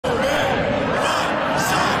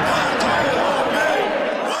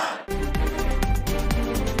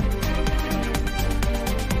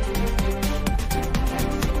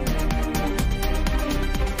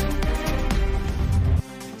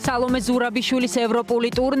სალომე ზურაბიშვილის ევროპული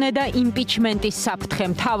ტურნე და იმპიჩმენტის საფრთხე.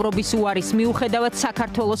 მთავრობის უარის მიუხედავად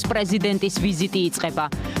საქართველოს პრეზიდენტის ვიზიტი იწყება.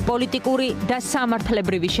 პოლიტიკური და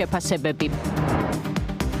სამართლებრივი შეფასებები.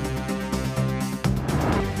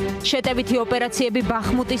 შეტევითი ოპერაციები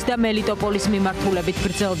ბახმუტის და მელიტოპოლის მიმართულებით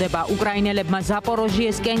გრძელდება. უკრაინელებმა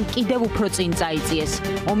ზაპოროჟიესკენ კიდევ უფრო წინ წაიწიეს.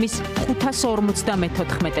 ომის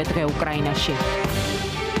 554 დღე უკრაინაში.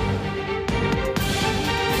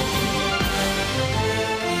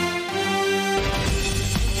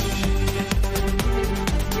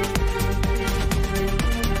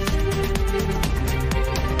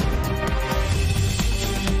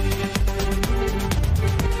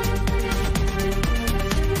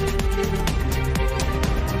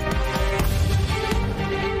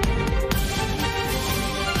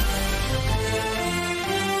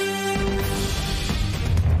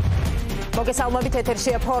 მოგესალმებით,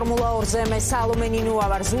 ეთერშია ფორმულა.ge მე სალომე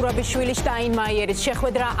ვარ. ზურაბიშვილის შტაინმაიერის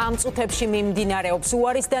შეხვედრა ამ წუთებში მიმდინარეობს.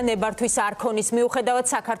 უარის და ნებართვის არქონის მიუხედავად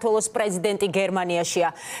საქართველოს პრეზიდენტი გერმანიაშია.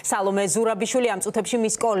 სალომე ზურაბიშვილი ამ წუთებში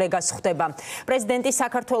მის კოლეგას ხვდება. პრეზიდენტი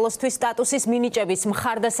საქართველოსთვის სტატუსის მინიჭების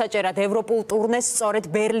მხარდასაჭერად ევროპულ ტურნეს სწორედ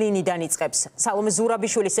ბერლინიდან იწყებს. სალომე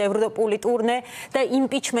ზურაბიშვილის ევროპული ტურნე და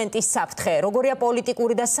იმპიჩმენტის საფრთხე. როგორია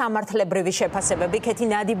პოლიტიკური და სამართლებრივი შეფასებები? ქეთი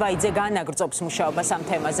ნადიბაიძე განაგრძობს მუშაობას ამ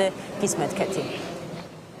თემაზე. გისმენთ ქეთი.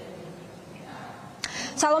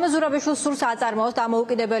 სალომე ზურაბიშვილს სურს აწარმოოს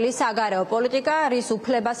დამოუკიდებელი საგარეო პოლიტიკა, რის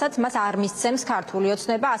უფლებასაც მას არ მისცემს ქართული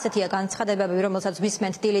ოცნება. ასეთია განცხადებები, რომელსაც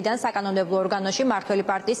ვისმენთ დილიდან საკანონმდებლო ორგანოში მართველი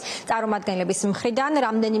პარტიის წარმომადგენლების მხრიდან.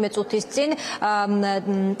 რამდენიმე წუთის წინ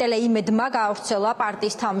ტელეიმედმა გაავრცელა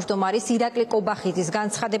პარტიის თავმჯდომარის ირაკლი კობახიძის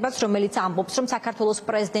განცხადებაც, რომელიც ამბობს, რომ საქართველოს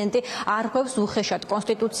პრეზიდენტი არ ხვევს უხეშად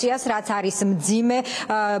კონსტიტუციას, რაც არის მძიმე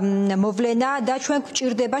მოვლენა და ჩვენ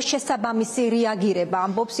გვჭირდება შესაბამისი რეაგირება.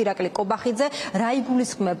 ამბობს ირაკლი კობახიძე, რა იგულისხმება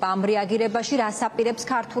ამ რეაგირებაში, რას აპირებს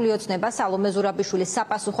ქართული ოცნება სალომე ზურაბიშვილის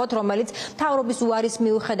საპასუხოდ, რომელიც მთავრობის უარის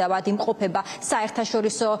მიუხედავად იმყოფება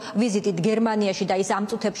საერთაშორისო ვიზიტით გერმანიაში და ის ამ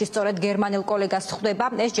წუთებში სწორედ გერმანელ კოლეგას ხვდება.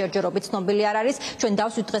 ეს ჯერჯერობით ცნობილი არ არის. ჩვენ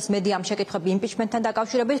დავსვით დღეს მედიამ შეკითხვები იმპიჩმენტთან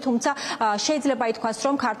დაკავშირებით, თუმცა შეიძლება ითქვას,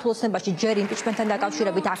 რომ ქართულ ოცნებაში ჯერ იმპიჩმენტთან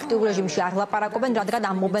დაკავშირებით აქტიურ რეჟიმში არ ლაპარაკობენ, რადგან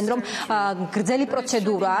ამბობენ, რომ გრძელი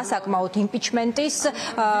პროცედურაა საკმაოდ იმპიჩმენტის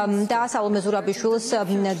და სალომე ზურაბიშვილს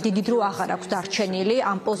დიდი დრო აღარ აქვს დარჩენილი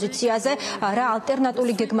ამ პოზიციაზე. რა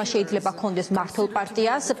ალტერნატიული გეგმა შეიძლება ქონდეს მართლ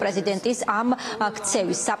პარტიას პრეზიდენტის ამ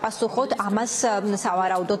ქცევის საპასუხოდ, ამას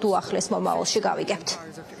სავარაუდოდ უახლეს მომავალში გავიგებთ.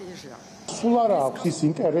 სულ არ აქვს ის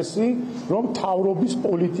ინტერესი, რომ მთავრობის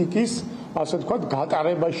პოლიტიკის, ასე ვთქვათ,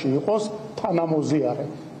 გატარებაში იყოს თანამოზიარე.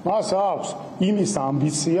 მას აქვს იმის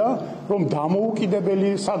ამბიცია, რომ დამოუკიდებელი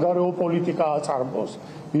საგარეო პოლიტიკა აწარმოოს.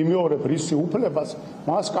 მიმეორებ რისი უფლებას,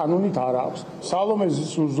 მას კანონით არ აქვს. სალომე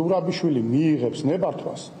ზურაბიშვილი მიიღებს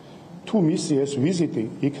ნებართვას, თუ მისი ეს ვიზიტი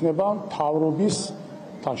იქნება მთავრობის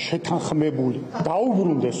თან შეთანხმებული.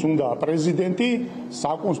 დაუბრუნდეს უნდა პრეზიდენტი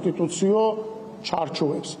საკონსტიტუციო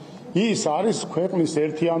ჩარჩოებს. ის არის ქვეყნის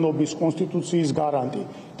ერთიანობის კონსტიტუციის გარანტი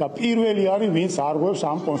და პირველი არის, ვინც არღვევს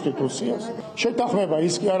ამ კონსტიტუციას. შეთანხმება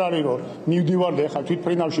ის კი არ არის, რომ მივდივართ ეხლა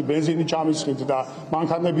თვითმფრინავში ბენზინი ჩამისხით და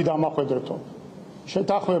მანქანები დამახვედრებთო.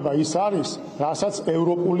 შეთანხმება ის არის, რასაც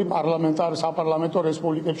ევროპული საპარლამენტო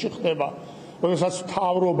რესპუბლიკებში ხდება. როდესაც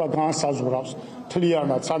მთავრობა განსაზღვრავს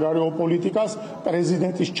მთლიანად საგარეო პოლიტიკას,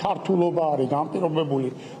 პრეზიდენტის ჩართულობა არის განპირობებული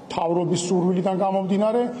მთავრობის სურვილიდან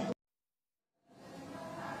გამომდინარე.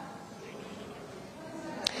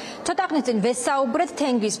 ცოტა ხნის წინ ვესაუბრეთ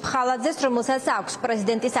თენგიზ ფხალაძეს, რომელსაც აქვს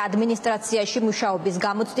პრეზიდენტის ადმინისტრაციაში მუშაობის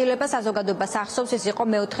გამოცდილება. საზოგადოებას ახსოვს, ის იყო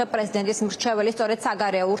მეოთხე პრეზიდენტის მრჩეველი სწორედ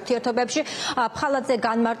საგარეო ურთიერთობებში. ფხალაძე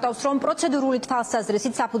განმარტავს, რომ პროცედურული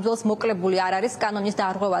თვალსაზრისით საფუძველს მოკლებული არ არის კანონის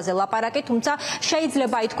დარღვევაზე ლაპარაკი, თუმცა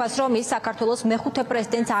შეიძლება ითქვას, რომ ის საქართველოს მეხუთე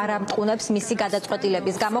პრეზიდენტს არ ამტყუნებს მისი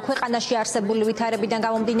გადაწყვეტილების გამო ქვეყანაში არსებული ვითარებიდან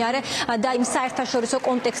გამომდინარე და იმ საერთაშორისო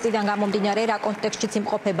კონტექსტიდან გამომდინარე, რა კონტექსტშიც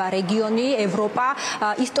იმყოფება რეგიონი, ევროპა,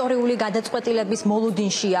 ისტორიული გადაწყვეტილების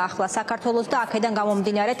მოლოდინშია ახლა საქართველოს და აქედან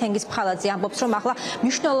გამომდინარე თენგიზ ფხალაძე ამბობს, რომ ახლა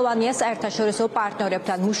მნიშვნელოვანია საერთაშორისო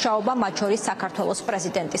პარტნიორებთან მუშაობა, მათ შორის საქართველოს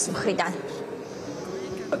პრეზიდენტის მხრიდან.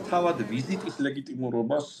 თავად ვიზიტის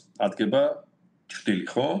ლეგიტიმურობას ადგება ჭრილი,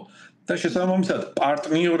 ხო? და შესაბამისად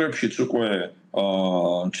პარტნიორებშიც უკვე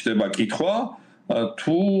ჩდება კითხვა,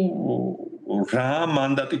 თუ რა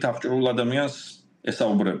მანდატით აღჭურვილ ადამიანს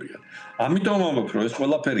ესაუბრებიან. ამიტომ ამბობ, რომ ეს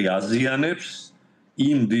ყველაფერი აზიანებს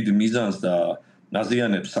იმ დიდ მიზანს და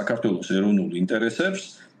აზიანებს საქართველოს ეროვნულ ინტერესებს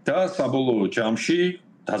და საბოლოო ჯამში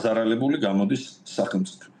დაზარალებული გამოდის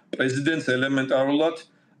სახელმწიფო. პრეზიდენტს ელემენტარულად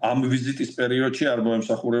ამ ვიზიტის პერიოდში არ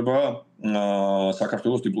მოემსახურება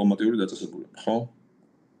საქართველოს დიპლომატიური დაწესებულება, ხო?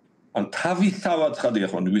 ან თავისთავად ხადია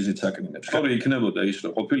ხო ვიზიტს აკნინებს. ხორი იქნებოდა ის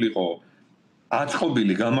რომ ყოფილიყო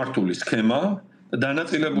აწყობილი გამართული სქემა და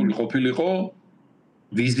დანაწილებული ყოფილიყო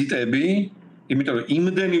ვიზიტები, იმიტომ რომ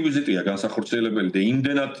იმდენი ვიზიტია განსახორციელებელი და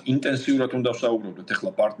იმდენად ინტენსიურად უნდა ვსაუბრობდეთ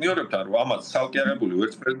ახლა პარტნიორებთან, რომ ამას ცალკე აღებული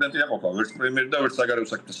ვერც პრეზიდენტი აყოფა, ვერც პრემიერი და ვერც საგარეო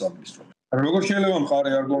საქმეთა სამინისტრო. როგორ შეიძლება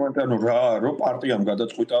მყარი არგუმენტი, ანუ რა პარტიამ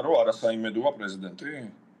გადაწყვიტა, რომ არასაიმედოა პრეზიდენტი?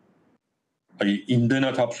 აი,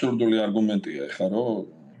 იმდენად აბსურდული არგუმენტია ეხლა,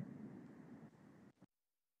 რომ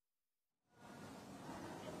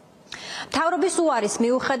მთავრობის უარის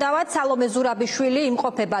მიუხედავად სალომე ზურაბიშვილი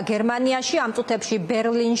იმყოფება გერმანიაში, ამ წუთებში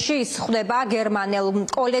ბერლინში, ის ხვდება გერმანელ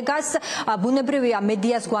კოლეგას. ბუნებრივია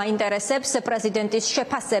მედიას გვაინტერესებს პრეზიდენტის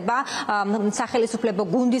შეფასება სახელმწიფო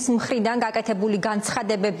გუნდის მხრიდან გაკეთებული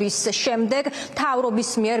განცხადებების შემდეგ, მთავრობის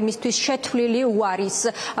მიერ მისთვის შეთვლილი უარის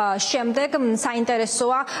შემდეგ.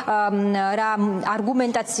 საინტერესოა რა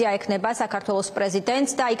არგუმენტაცია ექნება საქართველოს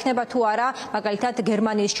პრეზიდენტს და იქნება თუ არა მაგალითად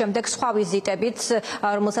გერმანიის შემდეგ სხვა ვიზიტებით,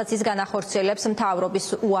 რომელსაც ის განახორციელებს მთავრობის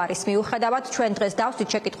უარის მიუხედავად. ჩვენ დღეს დავსვით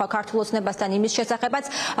შეკითხვა ქართულ ოცნებასთან იმის შესახებაც,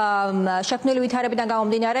 შექმნილი ვითარებიდან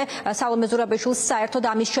გამომდინარე სალომე ზურაბიშვილს საერთოდ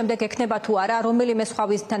ამის შემდეგ ექნება თუ არა რომელიმე სხვა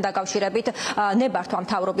ვიზიტთან დაკავშირებით ნებართვა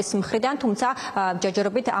მთავრობის მხრიდან, თუმცა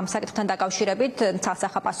ჯერჯერობით ამ საკითხთან დაკავშირებით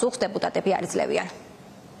ცალსახა პასუხს დეპუტატები არ იძლევიან.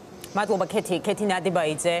 მადლობა ქეთი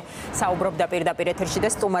ნადიბაიძე საუბრობდა პირდაპირ ეთერში და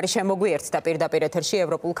სტუმარი შემოგვიერთდა პირდაპირ ეთერში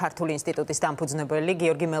ევროპულ ქართული ინსტიტუტის დამფუძნებელი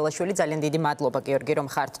გიორგი მელაშვილი. ძალიან დიდი მადლობა გიორგი რომ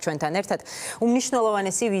ხართ ჩვენთან ერთად.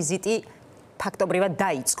 უმნიშვნელოვანესი ვიზიტი ფაქტობრივად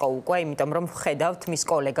დაიწყო უკვე, იმიტომ რომ ხედავთ მის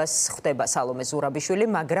კოლეგას ხვდება სალომე ზურაბიშვილი,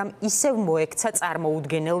 მაგრამ ისევ მოექცა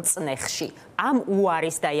წარმოუდგენელ წნეხში. ამ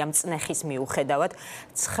უარის და ამ წნეხის მიუხედავად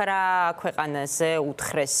 9 ქვეყანაზე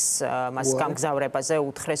უთხრეს მას გამგზავრებაზე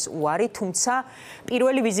უთხრეს უარი, თუმცა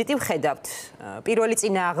პირველი ვიზიტი ვხედავთ, პირველი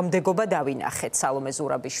წინააღმდეგობა დავინახეთ სალომე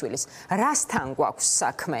ზურაბიშვილის. რასთან გვაქვს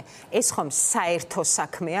საქმე? ეს ხომ საერთო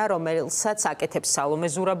საქმეა, რომელსაც აკეთებს სალომე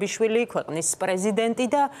ზურაბიშვილი, ქვეყნის პრეზიდენტი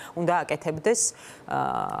და უნდა აკეთებდეს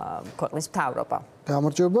ქვეყნის მთავრობა.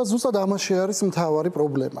 გამარჯობა, ზუსტად ამაში არის მთავარი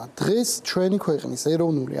პრობლემა. დღეს ჩვენი ქვეყნის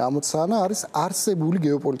ეროვნული ამოცანა არის არსებული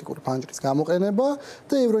გეოპოლიტიკური ფანჯრის გამოყენება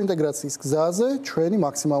და ევროინტეგრაციის გზაზე ჩვენი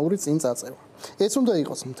მაქსიმალური წინ წაწევა. ეს უნდა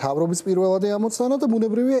იყოს მთავრობის პირველადი ამოცანა და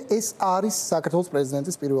ბუნებრივია ეს არის საქართველოს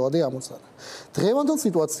პრეზიდენტის პირველადი ამოცანა. დღევანდელ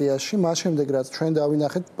სიტუაციაში, მას შემდეგ რაც ჩვენ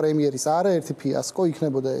დავინახეთ პრემიერის არაერთი ფიასკო,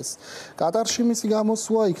 იქნებოდა ეს კატარში მისი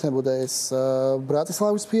გამოსვლა, იქნებოდა ეს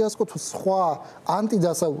ბრატისლავის ფიასკო თუ სხვა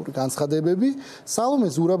ანტიდასავლური განცხადებები, სალომე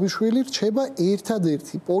ზურაბიშვილი რჩება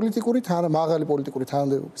ერთადერთი მაღალი პოლიტიკური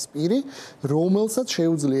თანამდებობის პირი, რომელსაც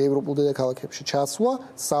შეუძლია ევროპულ დედაქალაქებში ჩასვლა,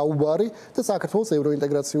 საუბარი და საქართველოს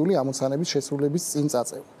ევროინტეგრაციული ამოცანების შესრულების წინ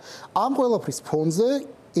წაწევა. ამ ყველაფრის ფონზე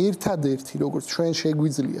ერთადერთი, როგორც ჩვენ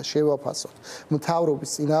შეგვიძლია შევაფასოთ, მთავრობის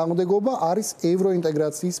წინააღმდეგობა არის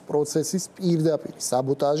ევროინტეგრაციის პროცესის პირდაპირი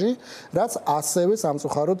საბოტაჟი, რაც ასევე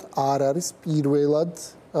სამწუხაროდ არ არის პირველად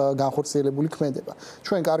განხორციელებული ქმედება.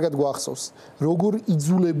 ჩვენ კარგად გვახსოვს, როგორ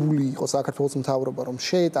იძულებული იყო საქართველოს მთავრობა, რომ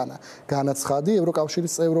შეეტანა განაცხადი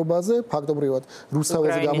ევროკავშირის წევრობაზე, ფაქტობრივად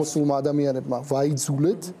რუსთავაზე გამოსულმა ადამიანებმა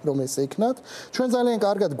ვაიძულეთ, რომ ეს ეკნათ. ჩვენ ძალიან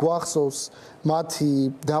კარგად გვახსოვს მათი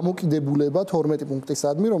დამოკიდებულება 12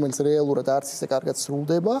 პუნქტისადმი, რომელიც რეალურად არც ისე კარგად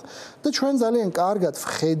სრულდება და ჩვენ ძალიან კარგად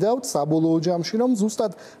ვხედავთ საბოლოო ჯამში, რომ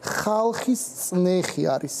ზუსტად ხალხის წნეხი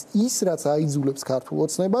არის ის, რაც აიძულებს ქართულ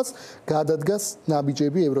ოცნებას გადადგას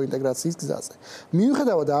ნაბიჯები ევროინტეგრაციის გზაზე.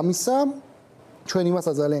 მიუხედავად ამისა, ჩვენ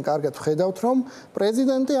იმასაც ძალიან კარგად ვხედავთ, რომ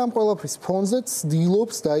პრეზიდენტი ამ ყველაფრის ფონზე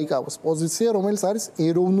ცდილობს დაიკავოს პოზიცია, რომელიც არის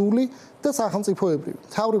ეროვნული და სახელმწიფოებრივი.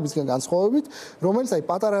 მთავრობისგან განსხვავებით, რომელიც აი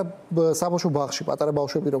პატარა საბავშვო ბაღში, პატარა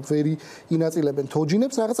ბავშვები რომ ვერ ინაწილებენ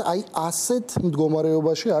თოჯინებს, რაღაც აი ასეთ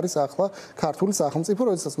მდგომარეობაში არის ახლა ქართული სახელმწიფო,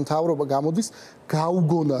 როდესაც მთავრობა გამოდის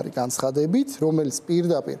გაუგონარი განცხადებით, რომელიც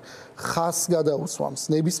პირდაპირ ხაზს გადაუსვამს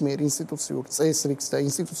ნებისმიერ ინსტიტუციურ წესრიგს და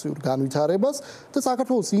ინსტიტუციურ განვითარებას და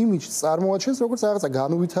საქართველოს იმიჯს წარმოაჩენს როგორც რაღაცა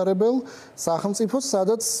განუვითარებელ სახელმწიფოს,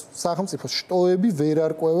 სადაც სახელმწიფოს შტოები ვერ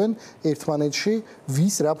არკვევენ ერთმანეთში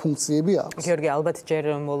ვის რა ფუნქციები აქვს. გიორგი, ალბათ ჯერ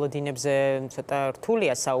მოლოდინებზე ცოტა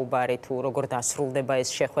რთულია საუბარი თუ როგორ დასრულდება ეს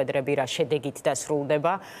შეხვედრები, რა შედეგით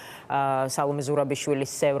დასრულდება. სალომე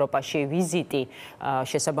ზურაბიშვილის ევროპაში ვიზიტი,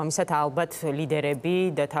 შესაბამისად ალბათ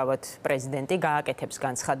ლიდერები და თავად პრეზიდენტი გააკეთებს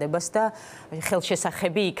განცხადებას და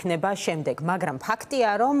ხელშესახები იქნება შემდეგ, მაგრამ ფაქტია,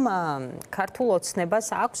 რომ ქართულ ოცნებას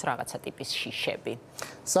აქვს რაღაცა ტიპის შიშები.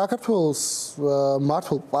 საქართველოს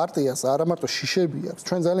მართლ პარტიას არა მარტო შიშები აქვს,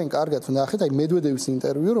 ჩვენ ძალიან კარგად ვნახეთ აი მედვედევის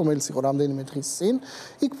ინტერვიუ, რომელიც იყო რამდენიმე დღის წინ,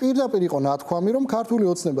 იქ პირდაპირ იყო ნათქვამი, რომ ქართული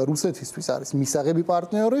ოცნება რუსეთისთვის არის მისაღები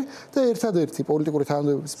პარტნიორი და ერთადერთი პოლიტიკური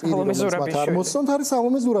თანამდებობის პირი, რომელიც მათ არ მოსწონთ, არის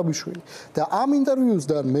სალომე ზურაბიშვილი. და ამ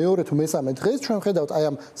ინტერვიუსთან მეორე თუ მესამე დღეს ჩვენ ხედავთ აი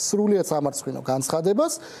ამ სრულიად სამარცხვინო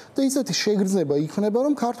განცხადებას და ისეთი შეგრძნება იქნება,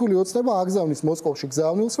 რომ ქართული ოცნება აგზავნის მოსკოვში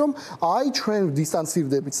გზავნილს, რომ აი ჩვენ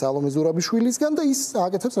დისტანცირდებით სალომე ზურაბიშვილისგან და ის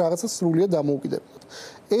აკეთებს რაღაცა სრულიად დამოუკიდებლად.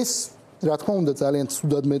 ეს რა თქმა უნდა ძალიან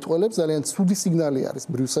ცუდად მეტყველებს, ძალიან ცუდი სიგნალი არის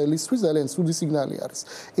ბრიუსელისთვის, ძალიან ცუდი სიგნალი არის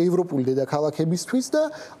ევროპული დედაქალაქებისთვის და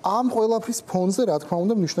ამ ყველაფრის ფონზე რა თქმა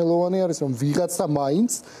უნდა მნიშვნელოვანი არის რომ ვიღაცა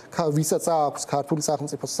მაინც ვისაც აქვს ქართული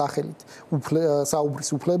სახელმწიფოს სახელით საუბრის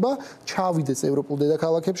უფლება ჩავიდეს ევროპულ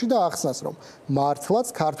დედაქალაქებში და ახსნას რომ მართლაც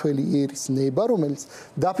ქართველი ერის ნება რომელიც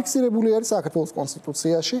დაფიქსირებული არის საქართველოს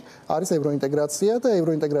კონსტიტუციაში არის ევროინტეგრაცია და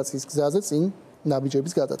ევროინტეგრაციის გზაზე წინ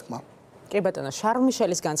ნაბიჯების გადადგმა. კი ბატონო, შარლ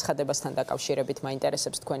მიშელის განცხადებასთან დაკავშირებით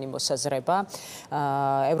მაინტერესებს თქვენი მოსაზრება.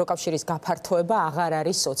 ევროკავშირის გაფართოება აღარ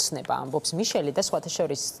არის ოცნება, ამბობს მიშელი და სხვათა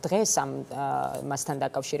შორის დღეს მასთან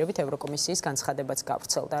დაკავშირებით ევროკომისიის განცხადებაც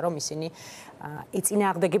გავრცელდა, რომ ისინი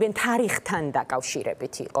ეწინააღმდეგებიან თარიღთან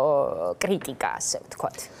დაკავშირებით იყო კრიტიკა, ასე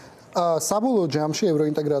ვთქვათ. საბოლოო ჯამში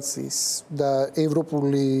ევროინტეგრაციის და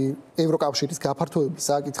ევროკავშირის გაფართოების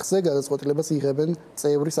საკითხზე გადაწყვეტილებას იღებენ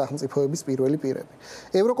წევრი სახელმწიფოების პირველი პირები.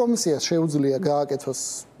 ევროკომისიას შეუძლია გააკეთოს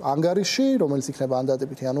ანგარიში, რომელიც იქნება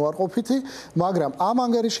ანდადებითი ან უარყოფითი, მაგრამ ამ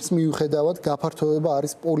ანგარიშის მიუხედავად გაფართოება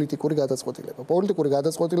არის პოლიტიკური გადაწყვეტილება. პოლიტიკური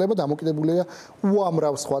გადაწყვეტილება დამოკიდებულია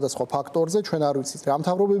უამრავ სხვადასხვა ფაქტორზე. ჩვენ არ ვიცით, რა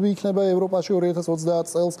მთავრობები იქნება ევროპაში 2030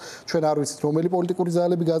 წელს, ჩვენ არ ვიცით, რომელი პოლიტიკური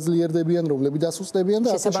ძალები გაძლიერდებიან, რომლები დასუსტებიან და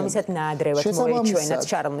ასე შესაბამისად ნაადრევად მოეჩვენათ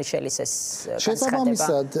შარლ მიშელის ეს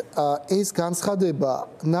შესაბამისად ეს განცხადება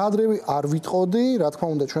ნაადრევი არ ვიტყოდი, რა თქმა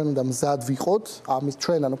უნდა ჩვენ უნდა მზად ვიყოთ, ამის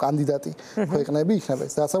ჩვენ ანუ კანდიდატი ქვეყნები იქნება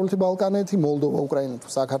ეს დასავლეთი ბალკანეთი, მოლდოვა, უკრაინა თუ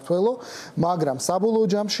საქართველო, მაგრამ საბოლოო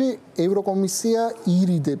ჯამში ევროკომისია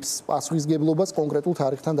ირიდებს პასუხისგებლობას კონკრეტულ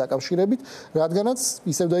თარიღთან დაკავშირებით, რადგანაც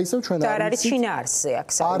ისევ და ისევ ჩვენ არ არის შინაარსზე აქ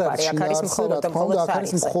საუბარი, აქ არის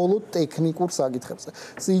მხოლოდ ტექნიკურ საკითხებზე.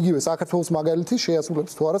 იგივე საქართველოს მაგალითი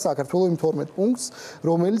შეასრულებს თუ არა საქართველოს იმ 12 პუნქტს,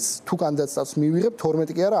 რომელიც თუ კანდიდატს მივიღებ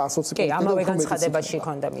 12 კი არა 120 პუნქტი. კი, ამავე განცხადებაში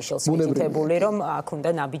ქონდა მიშელს მითითებული, რომ აქ უნდა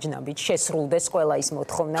ნაბიჯ-ნაბიჯ შესრულდეს ყველა ის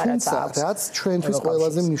მოთხოვნა, რაც აქვს. რაც ჩვენთვის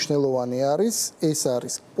ყველაზე მნიშვნელოვანი არის, ეს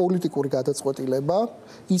არის პოლიტიკური გადაწყვეტილება,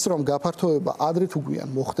 ის რომ გაფართოება ადრე თუ გვიან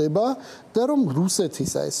მოხდება და რომ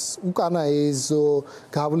რუსეთის ეს უკანა ეზო,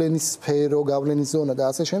 გავლენის სფერო, გავლენის ზონა და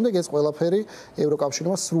ასე შემდეგ ეს ყველაფერი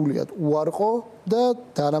ევროკავშირმა სრულიად უარყო და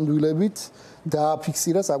დანამდვილებით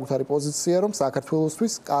დააფიქსირა საკუთარი პოზიცია, რომ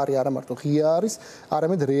საქართველოსთვის კარი არა მარტო ღია არის,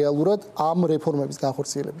 არამედ რეალურად ამ რეფორმების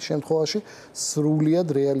განხორციელების შემთხვევაში სრულიად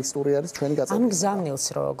რეალისტური არის ჩვენი გაწევრი. ამ გზავნილს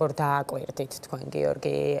როგორ დააკვირდით თქვენ,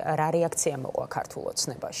 გიორგი, რა რეაქცია მოყვა ქართულ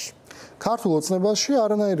ოცნებაში? ქართულ ოცნებაში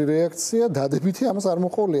არანაირი რეაქცია დადებითი ამას არ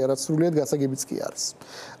მოყოლია, რაც სრულიად გასაგებიც კი არის.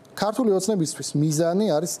 ქართული ოცნებისთვის მიზანი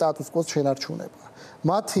არის სტატუს კვოს შენარჩუნება.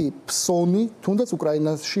 მათი ფსონი, თუნდაც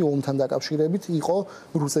უკრაინაში ომთან დაკავშირებით, იყო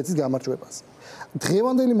რუსეთის გამარჯვებაზე.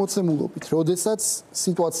 დღევანდელი მოცემულობით, როდესაც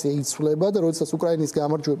სიტუაცია იცვლება და როდესაც უკრაინის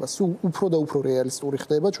გამარჯვება უფრო და უფრო რეალისტური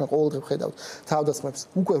ხდება, ჩვენ ყოველდღე ვხედავთ თავდასხმებს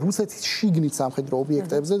უკვე რუსეთის შიგნით სამხედრო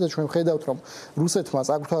ობიექტებზე და ჩვენ ვხედავთ, რომ რუსეთმა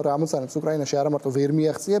საკუთარ ამოცანებს უკრაინაში არა მარტო ვერ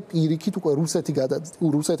მიაღწია, პირიქით უკვე რუსეთი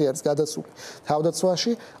არის გადასული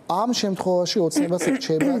თავდაცვაში. ამ შემთხვევაში ოცნებას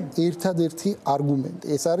რჩება ერთადერთი არგუმენტი.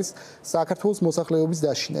 ეს არის საქართველოს მოსახლეობის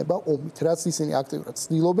დაშინება ომით, რაც ისინი აქტიურად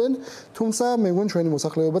ცდილობენ, თუმცა მე მგონი ჩვენი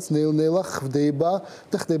მოსახლეობაც ნელ-ნელა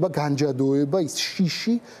და ხდება განჯადოება, ის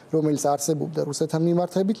შიში, რომელიც არსებობდა რუსეთთან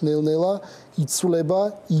მიმართებით, ნელ-ნელა იცვლება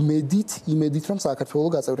იმედით, რომ საქართველო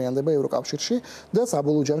გაწევრიანდება ევროკავშირში და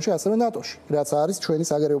საბოლოო ჯამში ასევე ნატოში, რაც არის ჩვენი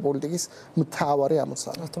საგარეო პოლიტიკის მთავარი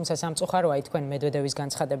ამოცანა. თუმცა სამწუხაროა, თქვენ მედვედევის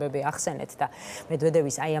განცხადებები ახსენეთ და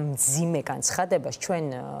მედვედევის აი ამ მძიმე განცხადებას ჩვენ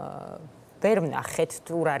ვერ ვნახეთ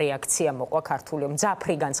თუ რა რეაქცია მოყვა ქართული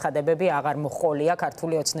მძაფრი განცხადებები აღარ მოხოლია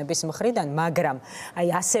ქართული ოცნების მხრიდან, მაგრამ აი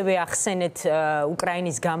ასევე ახსენეთ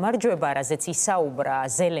უკრაინის გამარჯვება, რაზეც ისაუბრა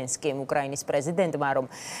ზელენსკიმ უკრაინის პრეზიდენტმა, რომ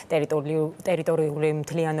ტერიტორიული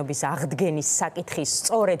მთლიანობის აღდგენის საკითხი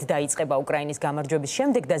სწორედ დაიწყება უკრაინის გამარჯვების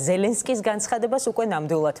შემდეგ და ზელენსკის განცხადებას უკვე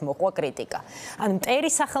ნამდვილად მოყვა კრიტიკა. ანუ მტერი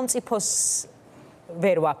სახელმწიფოს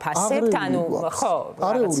ვერ ვაფასებთ, ანუ ხო,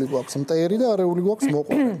 არეული გვაქვს მტერი და არეული გვაქვს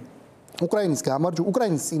მოყვარული. უკრაინის გამარჯვება,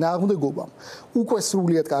 უკრაინის წინააღმდეგობამ უკვე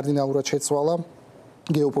სრულიად კარდინალურად შეცვალა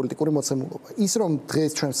გეოპოლიტიკური მოცემულობა. ის რომ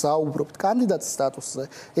დღეს ჩვენ საუბრობთ კანდიდატის სტატუსზე,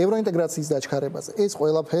 ევროინტეგრაციის დაჩქარებაზე, ეს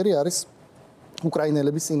ყველაფერი არის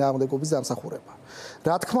უკრაინელების წინააღმდეგობის დამსახურება.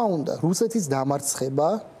 რა თქმა უნდა, რუსეთის დამარცხება,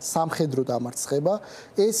 სამხედრო დამარცხება,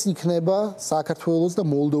 ეს იქნება საქართველოს და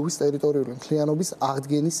მოლდოვის ტერიტორიული მთლიანობის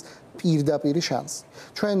აღდგენის პირდაპირი შანსი.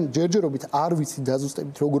 ჩვენ ჯერჯერობით არ ვიცით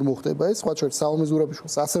დაზუსტებით როგორ მოხდება ეს, სხვა შორის სალომე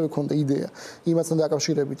ზურაბიშვილს ასევე ჰქონდა იდეა იმასთან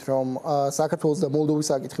დაკავშირებით, რომ საქართველოს და მოლდოვის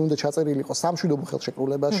საკითხი უნდა ჩაწერილი იყოს სამშვიდობო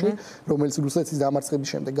ხელშეკრულებაში, რომელიც რუსეთის დამარცხების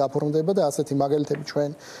შემდეგ გაფორმდება და ასეთი მაგალითები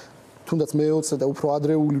ჩვენ თუნდაც მე-20 და უფრო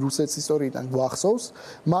ადრეული რუსეთის ისტორიიდან გვახსოვს,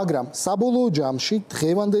 მაგრამ საბოლოო ჯამში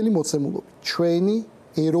დღევანდელი მოცემულობით ჩვენი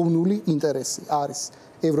ეროვნული ინტერესი არის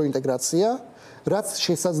ევროინტეგრაცია, რაც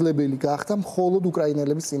შესაძლებელი გახდა მხოლოდ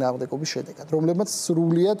უკრაინელების წინააღმდეგობის შედეგად, რომლებმაც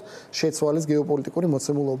სრულიად შეცვალეს გეოპოლიტიკური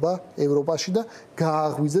მოცემულობა ევროპაში და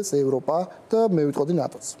გააღვიძეს ევროპა და მე ვიტყოდი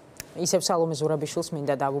ნატოც. ისევ სალომე ზურაბიშვილს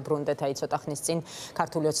მინდა დავუბრუნდეთ, აი ცოტა ხნის წინ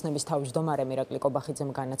ქართული ოცნების თავმჯდომარე მირაკლი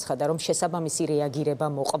კობახიძემ განაცხადა, რომ შესაბამისი რეაგირება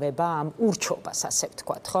მოყვება ამ ურჩობას, ასე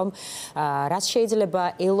ვთქვათ, ხომ? რაც შეიძლება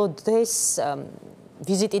ელოდეს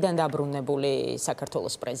ვიზიტიდან დაბრუნებული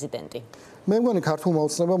საქართველოს პრეზიდენტი? მე მგონი ქართულმა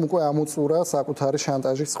ოცნებამ უკვე ამოწურა საკუთარი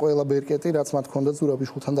შანტაჟის ყველა ბერკეტი, რაც მათ ჰქონდა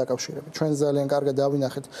ზურაბიშვილთან დაკავშირებით. ჩვენ ძალიან კარგად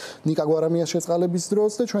დავინახეთ ნიკა გვარამიას შეწყალების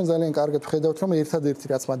დროს და ჩვენ ძალიან კარგად ვხედავთ, რომ ერთადერთი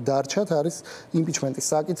რაც მათ დარჩათ არის იმპიჩმენტის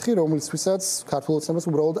საკითხი, რომლისთვისაც ქართულ ოცნებას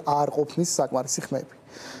უბრალოდ არ ყოფნის საკმარისი ხმები.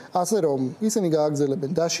 ასე რომ ისინი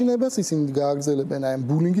გააგრძელებენ დაშინებას, ისინი გააგრძელებენ აი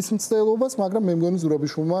ბულინგის მცდელობას, მაგრამ მე მგონი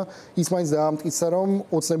ზურაბიშვილმა ის მაინც დაამტკიცა, რომ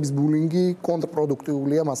ოცნების ბულინგი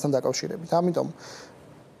კონტრპროდუქტიულია მასთან დაკავშირებით. ამიტომ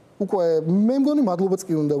უკვე მე მგონი მადლობაც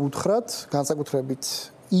კი უნდა ვუთხრათ, განსაკუთრებით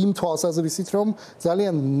იმ თვალსაზრისით, რომ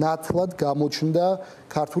ძალიან ნათლად გამოჩნდა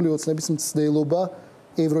ქართული ოცნების მცდელობა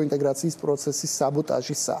ევროინტეგრაციის პროცესის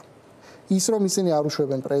საბოტაჟისა. ის რომ ისინი არ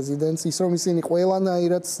უშვებენ პრეზიდენტს, ის რომ ისინი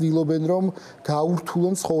ყველანაირად ცდილობენ, რომ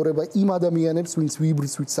გაურთულონ ცხოვრება იმ ადამიანებს, ვინც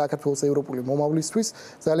ვიბრისვით საქართველოს ევროპული მომავლისთვის,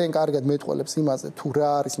 ძალიან კარგად მეტყველებს იმაზე, თუ რა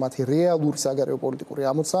არის მათი რეალური საგარეო პოლიტიკური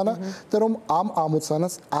ამოცანა და რომ ამ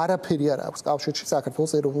ამოცანას არაფერი არ აქვს კავშირში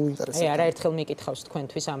საქართველოს ეროვნულ ინტერესებთან. აი, არაერთხელ მიკითხავს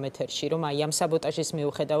თქვენთვის ამ ეთერში, რომ აი ამ საბოტაჟის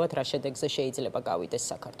მიუხედავად რა შედეგზე შეიძლება გავიდეს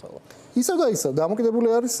საქართველო. ისევ და ისევ დამოკიდებული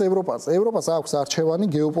არის ევროპაზე. ევროპას აქვს არჩევანი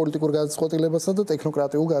გეოპოლიტიკურ გადაწყვეტილებასა და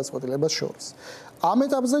ტექნოკრატიულ გადაწყვეტილებას შორის. ამ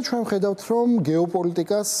ეტაპზე ჩვენ ვხედავთ, რომ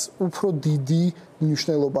გეოპოლიტიკას უფრო დიდი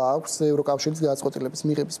მნიშვნელობა აქვს ევროკავშირის გადაწყვეტილების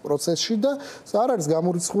მიღების პროცესში და არ არის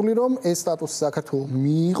გამორიცხული, რომ ეს სტატუსი საქართველოს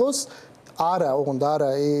მიიღოს. არა, ოღონდ არა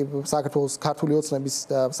საქართველოს ქართული ოცნების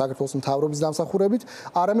და საქართველოს მთავრობის დამსახურებით,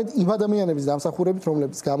 არამედ იმ ადამიანების დამსახურებით,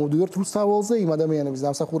 რომლებიც გამოდიოდნენ რუსთაველზე, იმ ადამიანების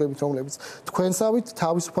დამსახურებით, რომლებიც თქვენსავით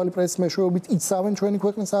თავისუფალი პრესის მეშვეობით იცავენ ჩვენი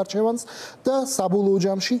ქვეყნის არჩევანს და საბოლოო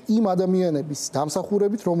ჯამში იმ ადამიანების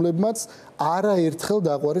დამსახურებით, რომლებმაც არაერთხელ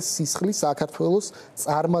დაყვარეს სისხლი საქართველოს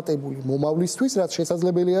წარმატებული მომავლისთვის, რაც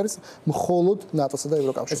შესაძლებელი არის მხოლოდ ნატოსა და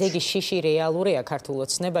ევროკავშირში. ესე იგი შიში რეალურია ქართულ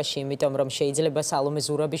ოცნებაში, იმიტომ რომ შეიძლება სალომე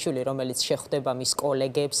ზურაბიშვილი, რომელიც შეხვდება მის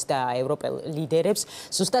კოლეგებს და ევროპელ ლიდერებს,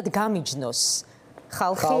 ზუსტად გამიჯნოს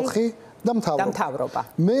ხალხი და მთავრობა.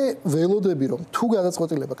 მე ველოდები, რომ თუ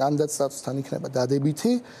გადაწყვეტილება კანდიდატის სტატუსთან იქნება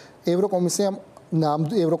დადებითი,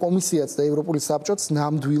 ევროკომისიაც და ევროპული საბჭოც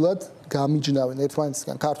ნამდვილად გამიჯნავენ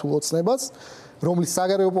ერთმანეთისგან ქართულ ოცნებას, რომლის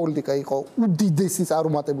საგარეო პოლიტიკა იყო უდიდესი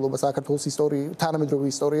წარუმატებლობა საქართველოს თანამედროვე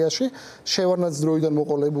ისტორიაში, შევარდნაძის დროიდან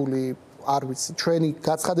მოყოლებული არ ვიცი, ჩვენი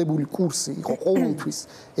გაცხადებული კურსი იყო ყოველთვის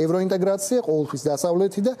ევროინტეგრაცია, ყოველთვის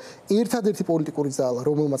დასავლეთი და ერთადერთი პოლიტიკური ძალა,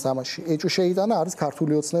 რომელმაც ამაში ეჭვი შეიტანა, არის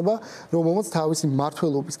ქართული ოცნება, რომელმაც თავისი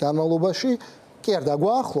მმართველობის განმავლობაში კი არ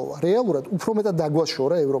დაგვაახლოვა, რეალურად უფრო მეტად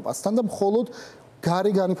დაგვაშორა ევროპასთან და მხოლოდ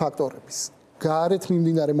გარეგანი ფაქტორების გარეთ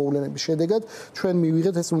მიმდინარე მოვლენების შედეგად ჩვენ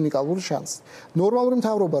მივიღეთ ეს უნიკალური შანსი. ნორმალური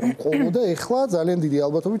მთავრობა რომ ყოლოდა, ეხლა ძალიან დიდი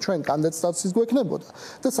ალბათობით ჩვენ კანდიდატის სტატუსის გვექნებოდა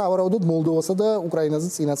და სავარაუდოდ მოლდოვასა და უკრაინაზე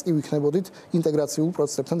წინაც კი ვიქნებოდით ინტეგრაციულ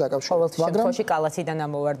პროცესებთან დაკავშირებით. მაგრამ შემთხვევაში კალათიდან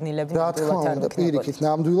ამოვარდნილები პირიქით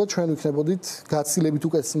ნამდვილად ჩვენ ვიქნებოდით გაცილებით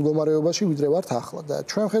უკეთეს მდგომარეობაში, ვიდრე ვართ ახლა და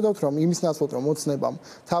ჩვენ ხედავთ რომ იმის ნაცვლად რომ ოცნებამ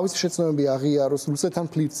თავისი შეცდომები აღიაროს, რუსეთთან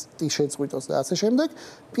ფლირტი შეწყვიტოს და ასე შემდეგ,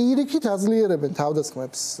 პირიქით აძლიერებენ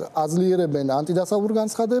თავდასხმებს, აძლიერებენ ანტიდასავლურ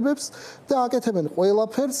განცხადებებს და აკეთებენ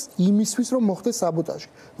ყველაფერს იმისთვის, რომ მოხდეს საბოტაჟი.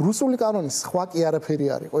 რუსული კანონის სხვა კი არაფერი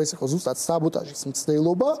არ იყო, ეს იყო ზუსტად საბოტაჟის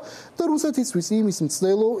მცდელობა და რუსეთისთვის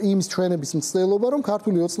იმის ჩვენების მცდელობა, რომ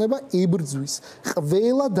ქართული ოცნება ებრძვის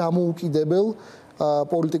ყველა დამოუკიდებელ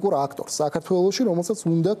პოლიტიკურ აქტორს საქართველოში, რომელსაც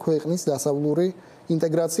უნდა ქვეყნის დასავლური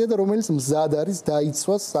ინტეგრაცია და რომელიც მზად არის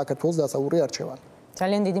დაიცვას საქართველოს დასავლური არჩევანი.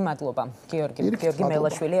 ძალიან დიდი მადლობა გიორგი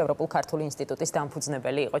მელაშვილი ევროპულ ქართული ინსტიტუტის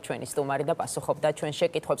დამფუძნებელი იყო ჩვენი სტუმარი და პასუხობდა ჩვენ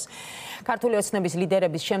შეკითხვებს. ქართული ოცნების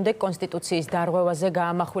ლიდერების შემდეგ კონსტიტუციის დარღვევაზე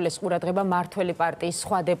გაამახვილეს ყურადღება მართველი პარტიის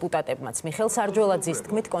სხვა დეპუტატებმაც. მიხეილ სარჯველაძის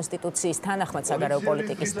თქმით, კონსტიტუციის თანახმად საგარეო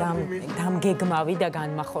პოლიტიკის დამგეგმავი და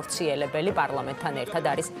განმახორციელებელი პარლამენტთან ერთად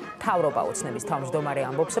არის მთავრობა. ოცნების თავმჯდომარე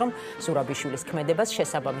ამბობს, რომ ზურაბიშვილის ქმედებას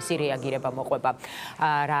შესაბამისი რეაგირება მოყვება.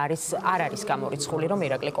 არ არის გამორიცხული, რომ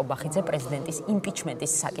ირაკლი კობახიძე პრეზიდენტის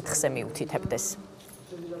იმპიჩმენტის საკითხზე მიუთითებდეს.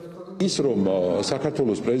 ის რომ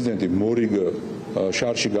საქართველოს პრეზიდენტი მორიგ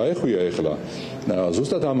შარში გაეხვია ეხლა,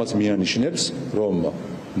 ზუსტად ამას მიანიშნებს, რომ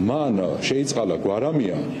მან შეიწყალა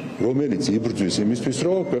გვარამია, რომელიც იბრძვის იმისთვის,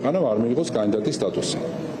 რომ ქვეყანამ არ მიიღოს კანდიდატის სტატუსი.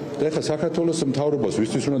 და ეხლა საქართველოს მთავრობას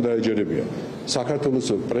ვისთვის უნდა დაეჯერებია? საქართველოს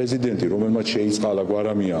პრეზიდენტი, რომელმაც შეიწყალა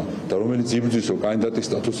გვარამია და რომელიც იბრძვის, რომ კანდიდატის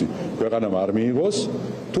სტატუსი ქვეყანამ არ მიიღოს,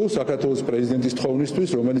 თუ საქართველოს პრეზიდენტის თხოვნისთვის,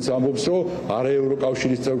 რომელიც ამბობს, რომ არა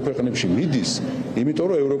ევროკავშირის წევრ ქვეყნებში მიდის, იმიტომ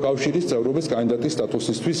რომ ევროკავშირის წევრობის კანდიდატის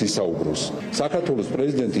სტატუსისთვის ისაუბროს. საქართველოს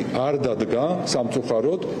პრეზიდენტი არ დადგა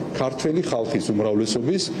სამწუხაროდ ქართველი ხალხის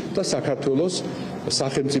უმრავლესობის და საქართველოს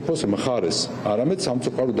სახელმწიფოს მხარეს, არამედ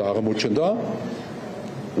სამწუხაროდ აღმოჩნდა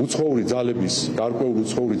უცხოური ძალების, გარკვეული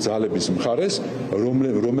უცხოური ძალების მხარეს,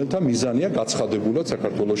 რომელთა მიზანია გაცხადებულად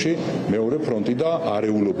საქართველოში მეორე ფრონტი და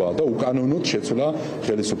არეულობა და უკანონოდ შეცვლა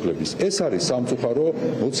ხელისუფლების. ეს არის სამწუხარო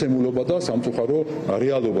მოცემულობა და სამწუხარო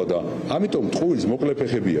რეალობა და ამიტომ ტყუილს მოკლე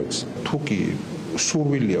ფეხები აქვს. თუ კი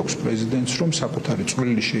სურვილი აქვს პრეზიდენტს, რომ საკუთარი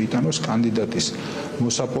წვლილი შეიტანოს კანდიდატის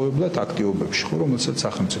მოსაპოვებლად აქტივობებში, რომელსაც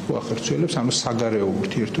სახელმწიფო ახორციელებს, ანუ საგარეო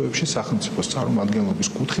ურთიერთობებში სახელმწიფოს წარმომადგენლობის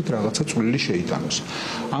კუთხით რაღაცა წვლილი შეიტანოს.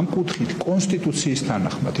 ამ კუთხით კონსტიტუციის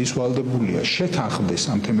თანახმად ის ვალდებულია შეთანხმდეს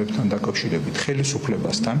ამ თემებთან დაკავშირებით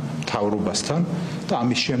ხელისუფლებასთან, მთავრობასთან და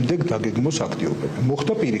ამის შემდეგ დაგეგმოს აქტივობები.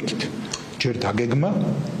 მოხდა პირიქით. ჯერ დაგეგმა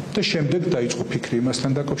და შემდეგ დაიწყო ფიქრი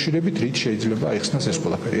იმასთან დაკავშირებით, რით შეიძლება აიხსნას ეს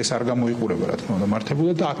ყველაფერი. ეს არ გამოიყურება, რა თქმა უნდა,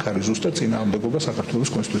 მართებულად და აქ არის ზუსტად წინააღმდეგობა საქართველოს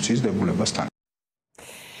კონსტიტუციის დებულებასთან.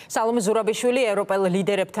 სალომე ზურაბიშვილი ევროპელ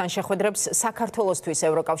ლიდერებთან შეხვედრებს საქართველოსთვის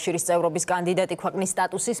ევროკავშირის წევრობის კანდიდატი ქვეყნის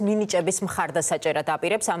სტატუსის მინიჭების მხარდასაჭერად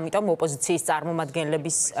აპირებს, ამიტომ ოპოზიციის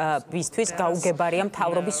წარმომადგენლებისთვის გაუგებარია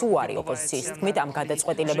მთავრობის უარი. ოპოზიციის თქმით, ამ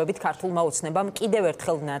გადაწყვეტილებებით ქართულმა ოცნებამ კიდევ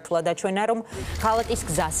ერთხელ ნათლა დაჩვენა, რომ ღალატის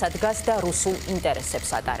გზას ადგას და რუსულ ინტერესებს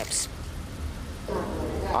ატარებს.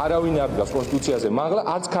 არავინ არ დგას კონსტიტუციაზე, მაგრამ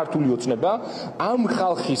არც ქართული ოცნება ამ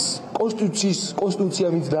ხალხის კონსტიტუცია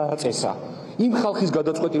მით დააწესა. იმ ხალხის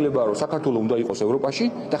გადაწყვეტილებაა, რომ საქართველო უნდა იყოს ევროპაში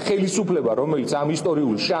და ხელისუფლება, რომელიც ამ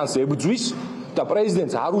ისტორიულ შანსს ებრძვის და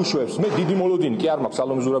პრეზიდენტს არ უშვებს. მე დიდი მოლოდინი კი არ მაქვს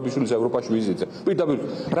სალომე ზურაბიშვილის ევროპაში ვიზიტზე. პირდაპირ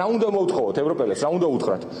რა უნდა მოვთხოვოთ ევროპელებს, რა უნდა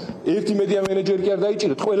უთხრათ? ერთი მედია მენეჯერი კი არ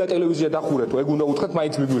დაიჭირეთ, ყველა ტელევიზია დახურეთო, ეგ უნდა უთხრათ,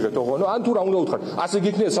 მაინც მიგვიღეთ, ოღონდ ან თუ რა უნდა უთხრათ? ასე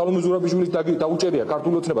გიქნია სალომე ზურაბიშვილის დაუჭერია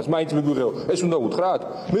ქართული ოცნებას, მაინც მიგვიღეო, ეს უნდა უთხრათ?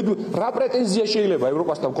 მე რა პრეტენზია შეიძლება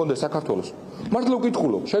ევროპასთან მქონდეს საქართველოს? მართლა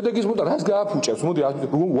ვკითხულობ, შედეგის მოდა რას გააფუჭებს? მოდი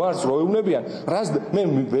უარს რო ეუბნებიან, რას მე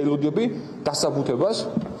ველოდები დასაბუთებას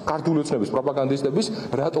ქართული ოცნების პროპაგანდისტების,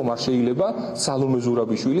 რატომ არ შეიძლება სალომე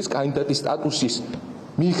ზურაბიშვილის კანდიდატის სტატუსის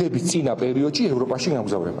მიღების წინა პერიოდში ევროპაში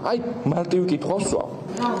გამგზავრება. აი, მარტივი კითხვა ვსვამ.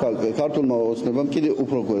 ქართულმა ოცნებამ კიდევ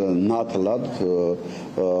უფრო ნათლად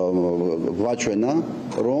გვაჩვენა,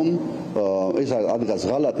 რომ ეს ადგას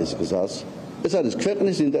ღალატის გზას, ეს არის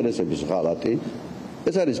ქვეყნის ინტერესების ღალატი,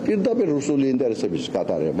 ეს არის პირდაპირ რუსული ინტერესების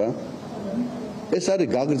გატარება, ეს არის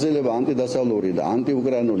გაგრძელება ანტიდასავლური და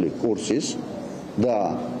ანტიუკრაინული კურსის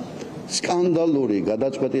და სკანდალური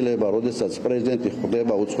გადაწყვეტილება, როდესაც პრეზიდენტი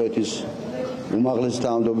ხვდება უცხოეთის უმაღლესი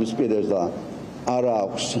თანამდებობის პირებს და არ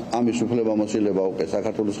აქვს ამის უფლებამოსილება უკვე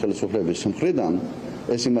საქართველოს ხელისუფლების მხრიდან,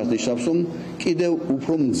 ეს იმას ნიშნავს, რომ კიდევ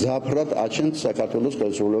უფრო მძაფრად აჩენს საქართველოს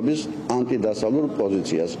ხელისუფლების ანტიდასავლურ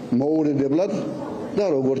პოზიციას, მოურიდებლად და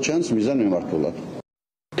როგორც ჩანს მიზანმიმართულად.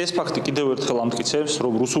 ეს ფაქტი კიდევ ერთხელ ამტკიცებს,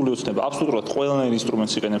 რომ რუსული ოცნება აბსოლუტურად ყველანაირ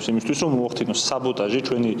ინსტრუმენტს იყენებს იმისთვის, რომ მოახდინოს საბოტაჟი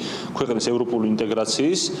ჩვენი ქვეყნის ევროპული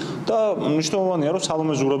ინტეგრაციის და მნიშვნელოვანია, რომ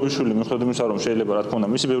სალომე ზურაბიშვილი მიუხედავად იმისა, რომ შეიძლება რა თქმა უნდა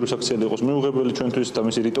მისი ბევრი საქციელი იყოს მიუღებელი ჩვენთვის და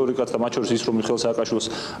მისი რიტორიკაც და მათ შორის ის, რომ მიხეილ სააკაშვილს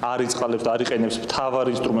არ იწყალებს და არ იყენებს მთავარ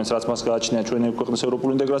ინსტრუმენტს, რაც მას გააჩნია ჩვენი ქვეყნის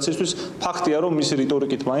ევროპული ინტეგრაციისთვის, ფაქტია, რომ მისი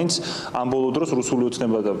რიტორიკით მაინც ამ ბოლო დროს რუსული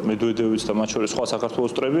ოცნება და მედვედევიც და მათ შორის სხვა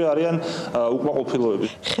საქართველოს წევრები არიან უკმაყოფილოები.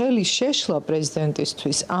 ხელი შეშლა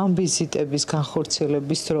პრეზიდენტისთვის ამ ვიზიტების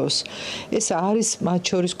განხორციელების დროს ეს არის მათ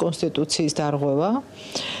შორის კონსტიტუციის დარღვევა,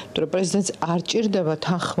 რომ პრეზიდენტს არ ჭირდება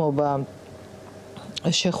თანხმობა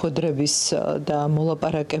შეხვედრების და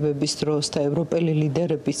მოლაპარაკებების დროს და ევროპელი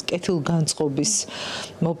ლიდერების კეთილგანწყობის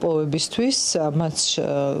მოპოვებისთვის მათ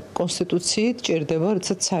კონსტიტუციით ჭირდება,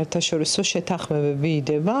 როდესაც საერთაშორისო შეთანხმებები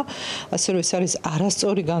იდება, ასე რომ ეს არის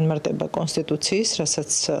არასწორი განმარტება კონსტიტუციის,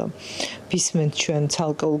 რასაც ვისმენთ ჩვენ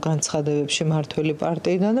ცალკეულ განცხადებებში მართველი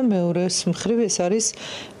პარტიიდან და მეორეს მხრივ ეს არის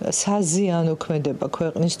საზიანო ქმედება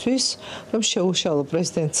ქვეყნისთვის, რომ შეუშალო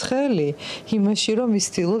პრეზიდენტს ხელი იმაში, რომ ის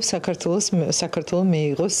ცდილობს საქართველოს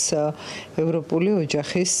მიიღოს ევროპული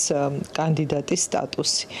ოჯახის კანდიდატის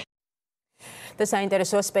სტატუსი. და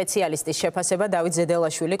საინტერესოა სპეციალისტის შეფასება დავით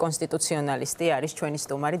ზედელაშვილი კონსტიტუციონალისტი არის ჩვენი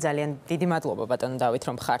სტუმარი. ძალიან დიდი მადლობა ბატონო დავით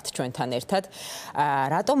რომ ხართ ჩვენთან ერთად.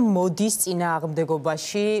 რატომ მოდის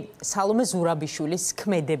წინააღმდეგობაში სალომე ზურაბიშვილის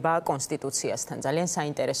ქმედება კონსტიტუციასთან? ძალიან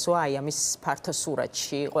საინტერესოა აი ამის ფართო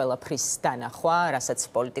სურათში ყველაფრის დანახვა, რასაც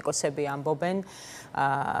პოლიტიკოსები ამბობენ,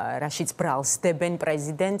 რაშიც ბრალსდებენ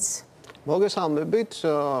პრეზიდენტს. მოგესალმებით,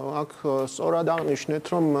 აქ სწორად აღნიშნეთ,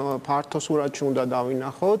 რომ ფართო სურათში უნდა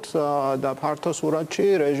დავინახოთ და ფართო სურათში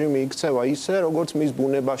რეჟიმი იქცევა ისე, როგორც მის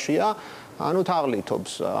ბუნებაშია, ანუ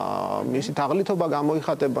თაღლითობს. მისი თაღლითობა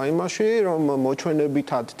გამოიხატება იმაში, რომ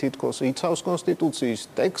მოჩვენებითად თითქოს იცავს კონსტიტუციის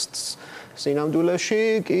ტექსტს,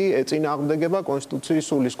 სინამდვილეში კი ეწინააღმდეგება კონსტიტუციის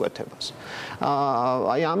სულისკვეთებას.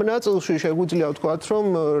 აი ამ ნაწილში შეგვიძლია ვთქვათ, რომ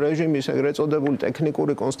რეჟიმის ეგრეთ წოდებული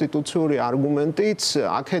ტექნიკური კონსტიტუციური არგუმენტიც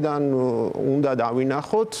აქედან უნდა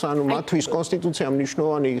დავინახოთ, ანუ მათთვის კონსტიტუცია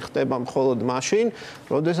მნიშვნელოვანი ხდება მხოლოდ მაშინ,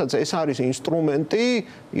 როდესაც ეს არის ინსტრუმენტი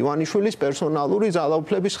ივანიშვილის პერსონალური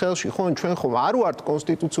ძალაუფლების ხელში. ხო, ჩვენ ხომ არ ვართ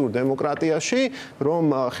კონსტიტუციურ დემოკრატიაში, რომ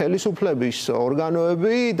ხელისუფლების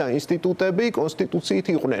ორგანოები და ინსტიტუტები კონსტიტუციით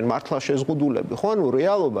იყვნენ მართლა შეზღუდულები. ხო, ანუ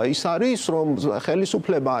რეალობა ის არის, რომ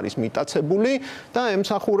ხელისუფლება არის მიტაცებული და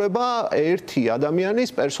ემსახურება ერთი ადამიანის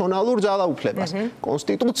პერსონალურ ძალაუფლებას.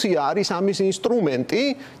 კონსტიტუცია არის ამის ინსტრუმენტი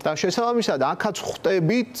და შესაბამისად აქაც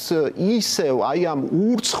ხვდებით ისევ აი ამ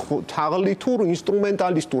ურცხვ თაღლითურ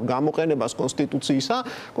ინსტრუმენტალისტურ გამოყენებას კონსტიტუციისა.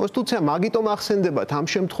 კონსტიტუცია მაგიტომ ახსენდებათ ამ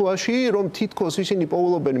შემთხვევაში, რომ თითქოს ისინი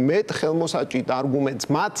პოულობენ მეტ ხელმოსაჭით არგუმენტს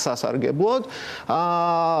მათ სასარგებლოდ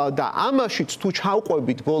და ამაშიც თუ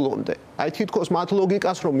ჩავყვებით ბოლომდე აი თითქოს მათ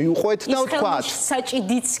ლოგიკას რომ მიუყვეთ და ვთქვათ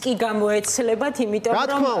საჭიდიც კი გამოეცლებათ, იმიტომ რომ რა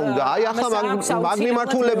თქმა უნდა, აი ახლა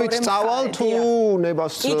მაგნიმართულებით წავალ თუ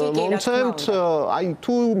ნებას მომცემთ, აი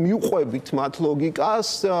თუ მიუყვებით მათ ლოგიკას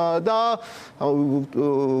და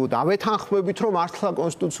დავეთანხმებით რომ მართლა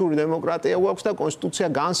კონსტიტუციური დემოკრატია გვაქვს და კონსტიტუცია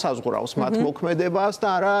განსაზღვრავს მათ მოქმედებას და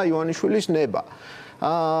არა ივანიშვილის ნება.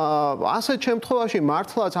 ასეთ შემთხვევაში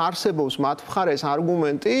მართლაც არსებობს მათ მხარეს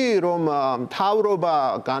არგუმენტი, რომ მთავრობა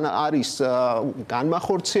არის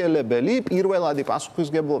განმახორციელებელი, პირველადი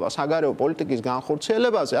პასუხისმგებლობა საგარეო პოლიტიკის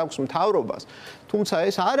განხორციელებაზე აქვს მთავრობას. თუმცა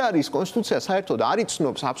ეს არ არის კონსტიტუცია საერთოდ არ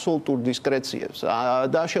იცნობს აბსოლუტურ დისკრეციებს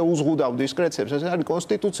და შეუზღუდავ დისკრეციებს. ეს არის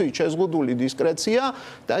კონსტიტუციით შეზღუდული დისკრეცია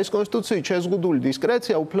და ეს კონსტიტუციით შეზღუდული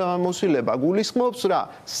დისკრეცია უფლებამოსილება გულისხმობს რა?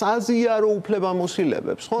 საზიარო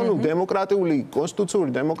უფლებამოსილებებს. ხო, ნუ დემოკრატიული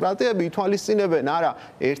კონსტიტუციური დემოკრატიები ითვალისწინებენ არა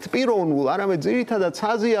ერთპიროვნულ, არამედ ძირითადად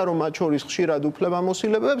საზიარო მათ შორის ხშირად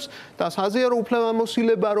უფლებამოსილებებს და საზიარო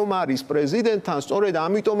უფლებამოსილება რომ არის პრეზიდენტთან, სწორედ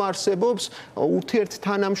ამიტომ არსებობს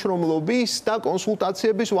ურთიერთთანამშრომლობის და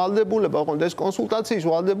კონსულტაციების ვალდებულება. ოღონდ ეს კონსულტაციის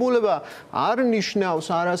ვალდებულება არ ნიშნავს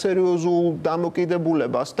არასერიოზულ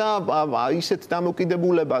დამოკიდებულებას და ისეთ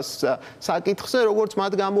დამოკიდებულებას საკითხზე, როგორც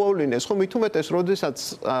მათ გამოავლინეს. ხო, მით უმეტეს, როდესაც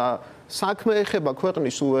საქმე ეხება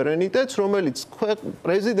ქვეყნის სუვერენიტეტს, რომელიც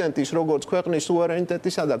პრეზიდენტის როგორც ქვეყნის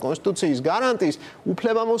სუვერენიტეტისა და კონსტიტუციის გარანტის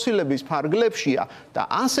უფლებამოსილების ფარგლებშია და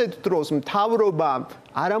ასეთ დროს მთავრობა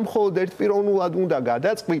არა მხოლოდ ერთპიროვნულად უნდა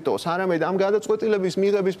გადაწყვიტოს, არამედ ამ გადაწყვეტილების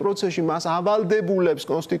მიღების პროცესში მას ავალდებულებს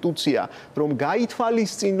კონსტიტუცია, რომ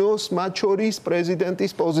გაითვალისწინოს მათ შორის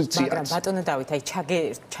პრეზიდენტის პოზიციაც. მაგრამ ბატონო დავით, აი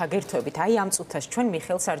ჩაგერთვებით, აი ამ წუთას ჩვენ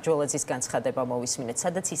მიხეილ სარჯველაძის განცხადება მოვისმინეთ,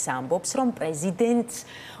 სადაც ის ამბობს, რომ პრეზიდენტს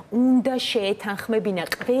უნდა შეეთანხმებინა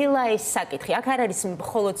ყველა ეს საკითხი. აქ არ არის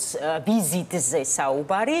მხოლოდ ვიზიტზე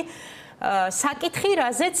საუბარი, საკითხი,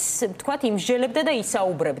 რაზეც თქვათ იმსჯელებდა და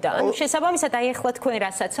ისაუბრებდა. ანუ შესაბამისად, აი ახლა თქვენ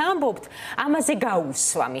რასაც ამბობთ, ამაზე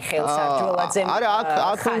გაუსვა მიხეილ სარჯველაძემ. არა,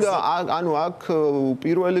 აქ უნდა, ანუ აქ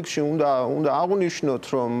პირველ რიგში უნდა აღვნიშნოთ,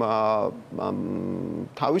 რომ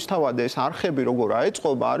თავისთავად ეს არხები როგორ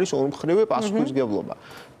აეწყობა, არის ორმხრივი პასუხისმგებლობა.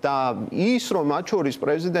 და ის რომ მათ შორის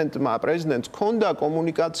პრეზიდენტს ჰქონდა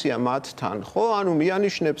კომუნიკაცია მათთან, ხო? ანუ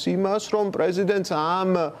მიანიშნებს იმას, რომ პრეზიდენტს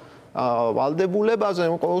ამ ვალდებულებაზე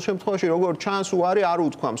ყოველ შემთხვევაში როგორც ჩანს უარი არ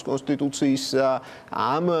უთქვამს კონსტიტუციის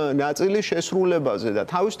ამ ნაწილის შესრულებაზე და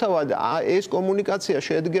თავისთავად ეს კომუნიკაცია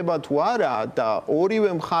შედგება თუ არა და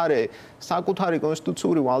ორივე მხარე საკუთარი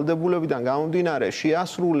კონსტიტუციური ვალდებულებიდან გამომდინარე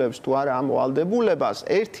შეასრულებს თუ არა ამ ვალდებულებას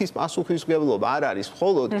ერთის პასუხისმგებლობა არ არის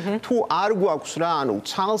მხოლოდ თუ არ გვაქვს რა ანუ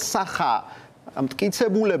ცალსახა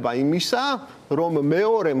მტკიცებულება იმისა რომ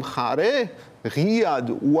მეორე მხარე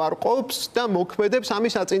ღიად უარყოფს და მოქმედებს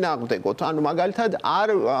ამის აწინააღმდეგოდ. ანუ მაგალითად არ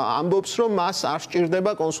ამბობს რომ მას არ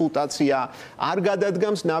სჭირდება კონსულტაცია, არ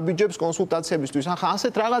გადადგამს ნაბიჯებს კონსულტაციებისთვის. ახლა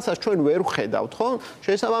ასეთ რაღაცას ჩვენ ვერ ვხედავთ, ხო?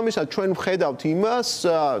 შესაბამისად ჩვენ ვხედავთ იმას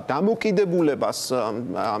დამოკიდებულებას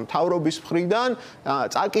მთავრობის მხრიდან,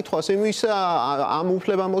 წაკითხვას იმისა ამ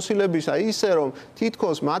უფლებამოსილებისა ისე რომ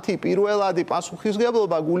თითქოს მათი პირველადი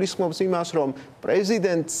პასუხისმგებლობა გულისხმობს იმას რომ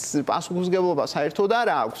პრეზიდენტს პასუხისმგებლობა საერთოდ არ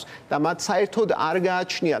აქვს და მათ საერთოდ არ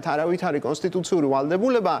გააჩნიათ არავითარი კონსტიტუციური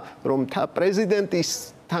ვალდებულება რომ პრეზიდენტის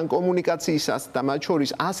თან კომუნიკაციისას და მათ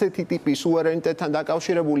შორის ასეთი ტიპის სუვერენიტეტთან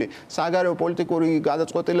დაკავშირებული საგარეო პოლიტიკური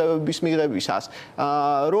გადაწყვეტილებების მიღებისას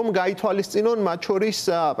რომ გაითვალისწინონ მათ შორის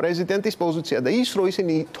პრეზიდენტის პოზიცია და ის რომ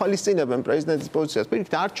ისინი თვალისწინებენ პრეზიდენტის პოზიციას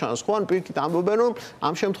პირიქით არ ჩანს ხო ან პირიქით ამბობენ რომ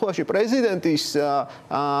ამ შემთხვევაში პრეზიდენტის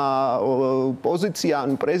პოზიცია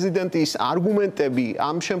ან პრეზიდენტის არგუმენტები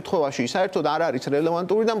ამ შემთხვევაში საერთოდ არ არის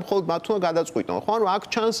რელევანტური და მხოლოდ მათ უნდა გადაწყვიტონ ხო ანუ აქ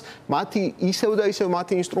ჩანს მათი ისევ და ისევ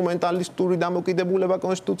მათი ინსტრუმენტალისტური დამოკიდებულება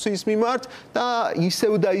კონსტიტუციის მიმართ და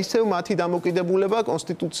ისევ და ისევ მათი დამოკიდებულება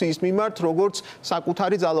კონსტიტუციის მიმართ, როგორც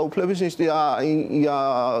საკუთარი ძალაუფლების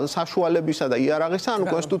საშუალებისა და იარაღისა, ანუ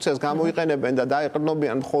კონსტიტუციას გამოიყენებენ და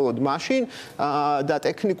დაეყრდნობიან მხოლოდ მაშინ და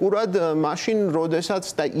ტექნიკურად მაშინ, როდესაც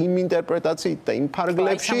და იმ ინტერპრეტაციით და იმ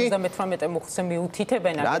ფარგლებში 78 მუხლზე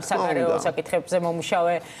მიუთითებენ აქ საგარეო საკითხებზე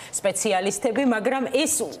მომუშავე სპეციალისტები, მაგრამ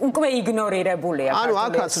ეს უკვე იგნორირებულია. ანუ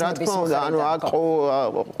აქაც რა თქმა უნდა, ანუ აქ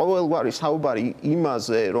ყოველგვარი საუბარი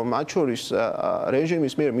იმაზე რომ მათ შორის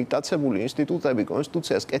რეჟიმის მიერ მიტაცებული ინსტიტუტები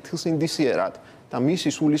კონსტიტუციას კეთილსინდისიერად და მისი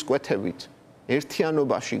სულისკვეთებით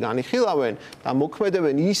ერთიანობაში განიხილავენ და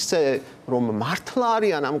მოქმედებენ ისე რომ მართლა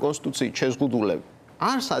არიან ამ კონსტიტუციით შეზღუდულები.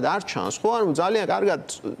 არსად არ ჩანს ხო ანუ ძალიან კარგად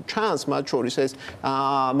ჩანს მათ შორის ეს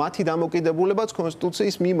მათი დამოკიდებულებაც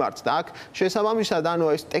კონსტიტუციის მიმართ და აქ შესაბამისად ანუ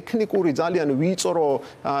ეს ტექნიკური ძალიან ვიწრო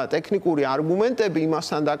ტექნიკური არგუმენტები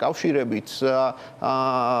იმასთან დაკავშირებით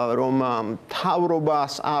რომ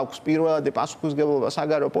მთავრობას აქვს პირველადი პასუხისმგებლობა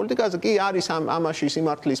საგარეო პოლიტიკაზე კი არის ამაში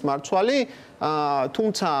სიმართლის მარცვალი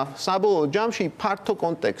თუმცა საბოლოო ჯამში ფართო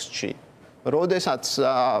კონტექსტში როდესაც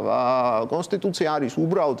კონსტიტუცია არის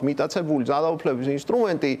უბრალოდ მიტაცებული ძალაუფლების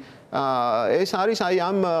ინსტრუმენტი ეს არის აი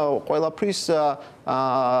ამ ყველაფრის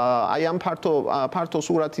აი ამ ფართო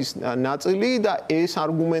სურათის ნაწილი და ეს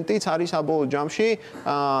არგუმენტიც არის საბოლოო ჯამში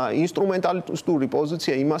ინსტრუმენტალისტური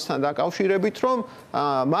პოზიცია იმასთან დაკავშირებით რომ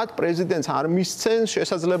მათ პრეზიდენტს არ მისცენ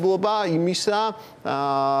შესაძლებლობა იმისა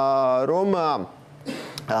რომ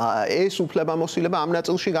ეს უფლებამოსილება ამ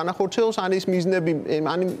ნაწილში განახორციელოს ან ის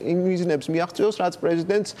მიზნებს მიაღწიოს რაც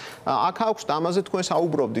პრეზიდენტს აქ აქვს და ამაზე თქვენ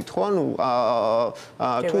საუბრობდით ხო ანუ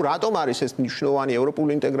თუ რატომ არის ეს მნიშვნელოვანი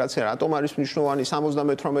ევროპული ინტეგრაცია რატომ არის მნიშვნელოვანი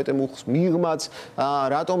 78 მუხლს მიღმაც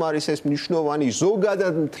რატომ არის ეს მნიშვნელოვანი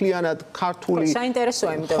ზოგადად მთლიანად ქართული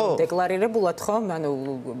საინტერესოა იმიტომ დეკლარირებულად ხო ანუ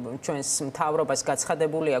ჩვენს მთავრობას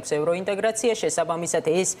გაცხადებული აქვს ევროინტეგრაცია შესაბამისად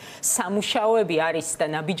ეს სამუშაოები არის და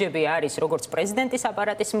ნაბიჯები არის როგორც პრეზიდენტის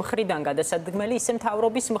აპარატის მხრიდან გადასადგმელი ისე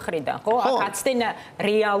მთავრობის მხრიდან ხო აქ აცდენა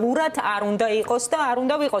რეალურად არ უნდა იყოს და არ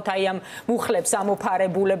უნდა ვიყოთ აი ამ მუხლებს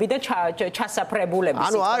ამოფარებულები და ჩასაფრებულები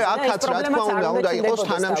ანუ აქაც რა თქმა უნდა იყოს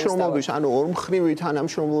თანამშრომლობის ანუ ორმხრივი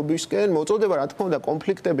თანამშრომლობისკენ მოწოდება რა თქმა უნდა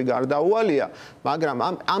კონფლიქტები გარდაუვალია მაგრამ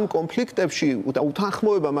ამ კონფლიქტებში და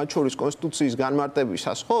უთანხმოება მათ შორის კონსტიტუციის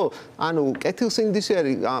განმარტებისას ხო ანუ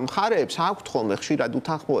კეთილსინდისიერი მხარეებს აქვთ ხოლმე ხშირად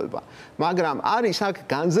უთანხმოება მაგრამ არის აქ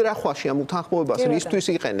განზრახვაში ამ უთანხმოებას რისთვის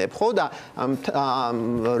იყენებ ხო და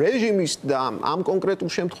რეჟიმის და ამ კონკრეტულ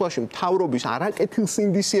შემთხვევაში მთავრობის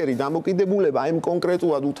არაკეთილსინდისიერი დამოკიდებულება აი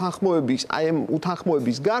კონკრეტულად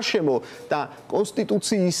უთანხმოების გარშემო და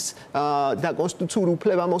კონსტიტუციის და კონსტიტუციური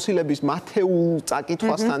უფლებამოსილების მათეულ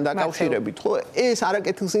წაკითხვასთან დაკავშირებით ხო ეს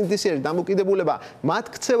არაკეთილსინდისიერი დამოკიდებულება მათ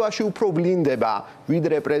ქცევაში უფრო ვლინდება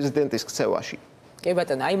ვიდრე პრეზიდენტის ქცევაში კი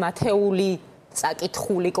ბატონო აი მათეული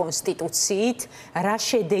წაკითხული კონსტიტუციით რა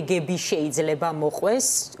შედეგები შეიძლება მოყვეს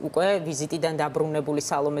უკვე ვიზიტიდან დაბრუნებული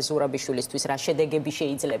სალომე ზურაბიშვილისთვის რა შედეგები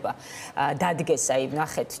შეიძლება დადგეს აი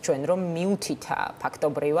ნახეთ ჩვენ რომ მიუთითა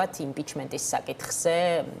ფაქტობრივად იმპიჩმენტის საკითხზე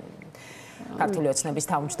ქართული ოცნების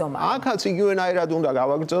თავმჯდომარე აქაც იგივენაირად უნდა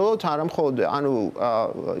გავაგრძელოთ არამხოლოდ ანუ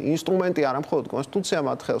ინსტრუმენტი არამხოლოდ კონსტიტუცია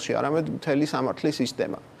მათ ხელში არამედ მთელი სამართლის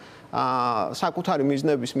სისტემა საკუთარი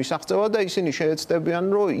მიზნების მისაღწევად და ისინი შეეცდებიან,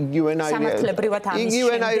 რომ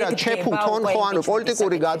იგივენაირად შეფუთონ, ხო, ანუ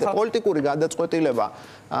პოლიტიკური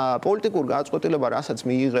გადაწყვეტილება, რასაც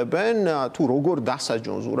მიიღებენ, თუ როგორ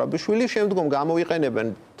დასაჯონ ზურაბიშვილი, შემდგომ გამოიყენებენ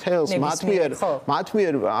თელს მათ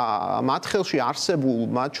ხელში არსებულ,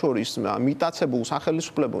 მათ შორის მიტაცებულ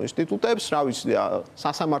სახელმწიფო ინსტიტუტებს, რა ვიცი,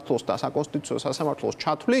 სასამართლოს და საკონსტიტუციო სასამართლოს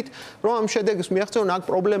ჩათვლით, რომ ამ შედეგს მიაღწევენ. აქ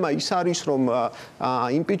პრობლემა ის არის, რომ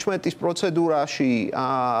იმპიჩმენტის პროცედურაში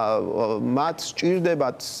მათ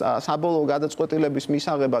სჭირდებათ საბოლოო გადაწყვეტილების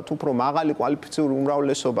მისაღებად უფრო მაღალი კვალიფიციური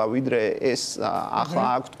უმრავლესობა, ვიდრე ეს ახლა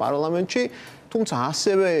აქვთ პარლამენტში. თუმცა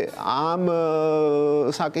ასევე ამ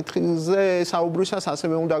საკითხზე საუბრისას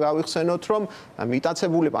ასევე უნდა გავიხსენოთ, რომ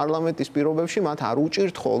მიტაცებული პარლამენტის პირობებში მათ არ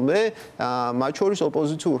უჭირთ ხოლმე მათ შორის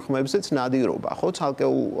ოპოზიციურ ხმებზეც ნადირობა, ხო,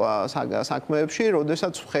 ცალკეულ საქმეებში,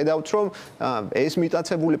 როდესაც ვხედავთ, რომ ეს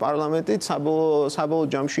მიტაცებული პარლამენტიც საბოლოო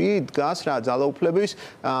ჯამში დგას რა ძალაუფლების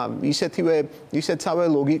ისეთსავე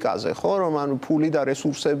ლოგიკაზე, ხო, რომ ანუ ფული და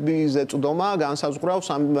რესურსები ზეწდომა განსაზღვრავს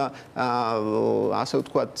ამ ასე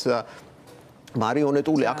ვთქვათ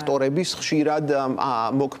მარიონეტული აქტორების ხშირად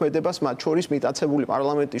მოქმედებას მათ შორის მიტაცებული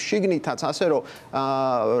პარლამენტის შიგნითაც, ასე რომ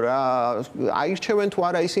აირჩევენ თუ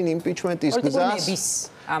არა ისინი იმპიჩმენტის გზას.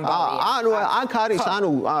 ანუ აქ არის,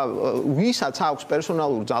 ვისაც აქვს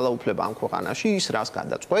პერსონალური ძალაუფლება ამ ქვეყანაში, ის რას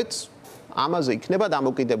გადაწყვეტს, ამაზე იქნება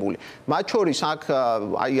დამოკიდებული. მათ შორის აქ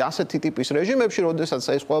აი ასეთი ტიპის რეჟიმებში, როდესაც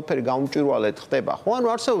ეს ყველაფერი გაუმჭვირვალედ ხდება, ხო, ანუ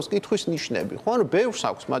არსებობს კითხვის ნიშნები, ხო, ანუ ბევრს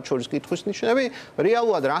აქვს მათ შორის კითხვის ნიშნები,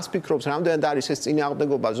 რეალურად რას ფიქრობს, რამდენად არის ეს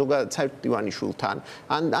წინააღმდეგობა ზოგადად საერთოდ ივანიშვილთან,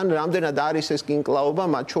 ან რამდენად არის ეს კინკლაობა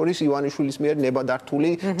მათ შორის ივანიშვილის მიერ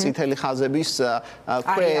ნებადართული წითელი ხაზების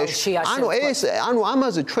ქვეშ. ანუ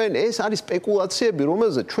ამაზე ჩვენ ეს არის სპეკულაციები,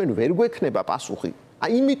 რომელზეც ჩვენ ვერ გვექნება პასუხი.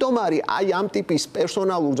 იმიტომ არის აი ამ ტიპის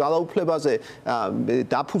პერსონალურ ძალაუფლებაზე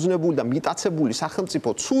დაფუძნებული და მიტაცებული სახელმწიფო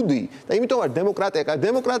ცუდი და იმიტომ არის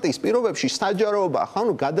დემოკრატიის პირობებში საჯაროობა,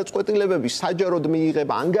 ანუ გადაწყვეტილებების საჯაროდ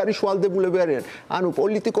მიიღება, ანგარიშვალდებულები არიან, ანუ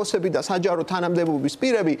პოლიტიკოსები და საჯარო თანამდებობის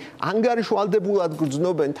პირები ანგარიშვალდებულად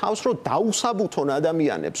გრძნობენ თავს, რომ დაუსაბუთონ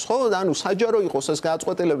ადამიანებს, ხო, ანუ საჯარო იყოს ეს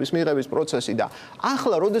გადაწყვეტილების მიღების პროცესი და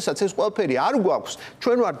ახლა, როდესაც ეს ყველაფერი არ გვაქვს,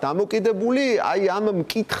 ჩვენ ვართ დამოკიდებული აი ამ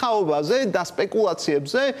მკითხაობაზე და სპეკულაციებზე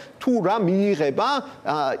თუ რა მიიღება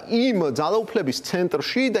იმ ძალაუფლების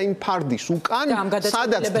ცენტრში და იმ ფარდის უკან,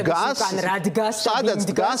 სადაც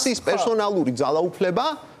დგას ის პერსონალური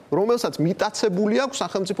ძალაუფლება, რომელსაც მიტაცებული აქვს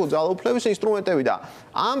სახელმწიფო ძალაუფლების ინსტრუმენტები და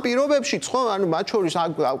ამ პირობებშიც ხო, ანუ მათ შორის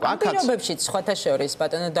აქაც ამ პირობებშიც სხვათა შორის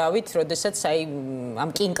ბატონო დავით, როდესაც აი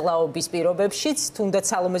ამ კინკლაობის პირობებშიც, თუნდაც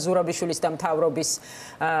სალომე ზურაბიშვილის და მთავრობის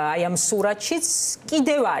აი ამ სურათშიც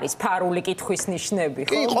კიდევ არის ფარული კითხვის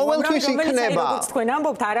ნიშნები, ხო? კი, ყოველთვის იქნება. როგორც თქვენ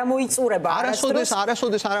ამბობთ, არ მოიწურება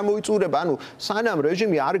არასოდეს არ მოიწურება, ანუ სანამ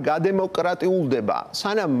რეჟიმი არ გადემოკრატიულდება,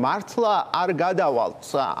 სანამ მართლა არ გადავალთ,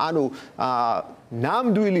 ანუ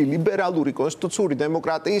ნამდვილი ლიბერალური კონსტიტუციური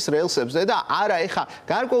დემოკრატიის რელსებზე და არა ეხა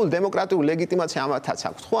გარკვეული დემოკრატიული ლეგიტიმაცია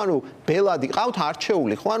ამათაც აქვს. ხო, ანუ ბელადი ყავთ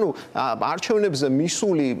არჩეული, ხო, ანუ არჩევნებზე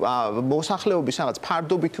მისული მოსახლეობის რაღაც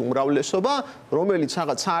ფარდობითი უმრავლესობა, რომელიც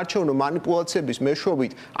რაღაც საარჩევნო მანიპულაციების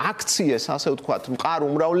მეშვეობით აქციეს, ასე ვთქვათ, მყარ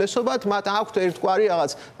უმრავლესობად, მათ აქვთ ერთგვარი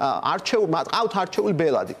რაღაც მათ ყავთ არჩეული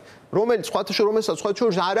ბელადი, რომელსაც სხვა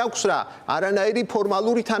შორის არ აქვს რა არანაირი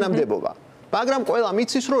ფორმალური თანამდებობა. მაგრამ ყველა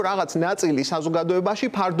მიცის, რომ რაღაც ნაწილი საზოგადოებაში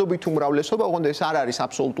ფარდობით უმრავლესობა, ოღონდ ეს არ არის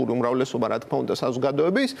აბსოლუტური უმრავლესობა, რა თქმა უნდა,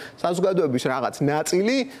 საზოგადოების რაღაც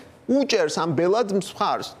ნაწილი უჭერს ამ ბელადს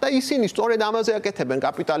მხარს და ისინი სწორედ ამაზე აკეთებენ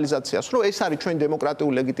კაპიტალიზაციას, რომ ეს არის ჩვენი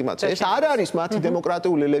დემოკრატიული ლეგიტიმაცია. ეს არ არის მათი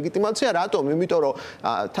დემოკრატიული ლეგიტიმაცია, რატომ? იმიტომ რომ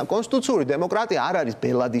კონსტიტუციური დემოკრატია არ არის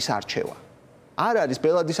ბელადის არჩევა. არ არის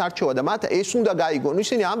ბელადის არჩევა და მათ ეს უნდა გაიგონ.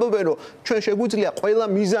 ისინი ამბობენ, რომ ჩვენ შეგვიძლია ყველა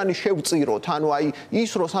მიზანი შევწიროთ. ანუ აი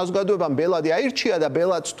ის რომ საზოგადოებამ ბელადი აირჩია და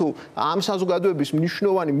ბელადს თუ ამ საზოგადოების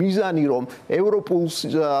მნიშვნელოვანი მიზანი რომ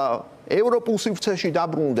ევროპულ სივრცეში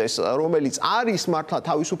დაბრუნდეს, რომელიც არის მართლა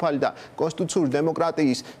თავისუფალი და კონსტიტუციური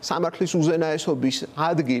დემოკრატიის სამართლის უზენაესობის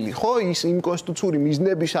ადგილი, ხო, ის იმ კონსტიტუციური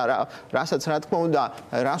მიზნების რასაც რა თქმა უნდა,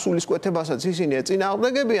 რასულისკვეთებასაც ისინი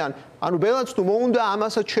ეწინააღმდეგებიან, ანუ ბელადს თუ მოუნდა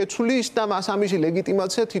ამასაც შეცვლის და მას ამისი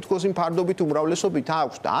ლეგიტიმაცია თითქოს იმ ფარდობით უმრავლესობით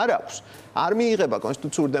აქვს და არ აქვს. არ მიიღება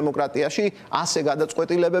კონსტიტუციური დემოკრატიაში ასე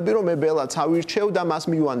გადაწყვეტილებები, რომ მე ბელადს ავირჩევ და მას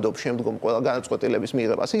მივანდობ შემდგომ ყველა გადაწყვეტილების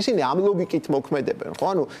მიღებას. ისინი ამ ლოგიკით მოქმედებენ, ხო?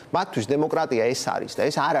 ანუ მათთვის დემოკრატია ეს არის და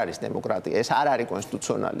ეს არ არის დემოკრატია, ეს არ არის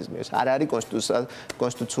კონსტიტუციონალიზმი, ეს არ არის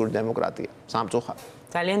კონსტიტუციური დემოკრატია. სამწუხაროდ.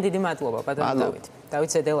 ძალიან დიდი მადლობა ბატონო დავით. დავით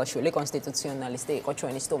ზედელაშვილი, კონსტიტუციონალისტი იყო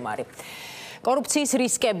ჩვენი სტუმარი. კორუფციის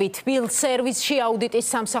რისკები თბილ სერვისში აუდიტის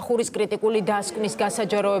სამსახურის კრიტიკული დასკვნის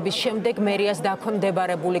გასაჯაროების შემდეგ მერიას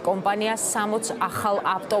დაქვემდებარებული კომპანია 60 ახალ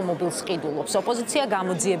ავტომობილს ყიდულობს. ოპოზიცია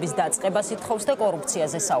გამოძიების დაწყებას ითხოვს და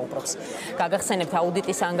კორუფციაზე საუბრობს. გაგახსენებთ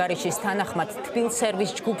აუდიტის ანგარიშის თანახმად თბილ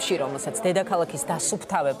სერვის ჯგუფში, რომელსაც დედაქალაქის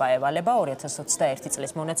დასუფთავება ევალება 2021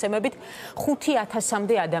 წლის მონაცემებით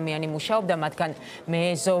 5000-მდე ადამიანი მუშაობდა, მათგან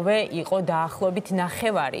მეზოვე იყო დაახლოებით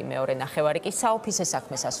ნახევარი, მეორე ნახევარი კი საოფისე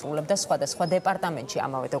საქმეს ასრულებდა სხვადასხვა დეპარტამენტში.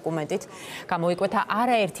 ამავე დოკუმენტით გამოიკვეთა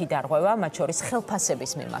არაერთი დარღვევა, მათ შორის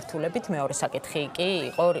ხელფასების მიმართულებით. მეორე საკითხი კი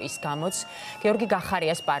იყო ის გამოც გიორგი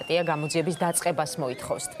გახარიას პარტია გამოძიების დაწყებას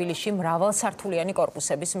მოითხოვს. თბილისში მრავალსართულიანი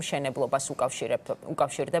კორპუსების მშენებლობას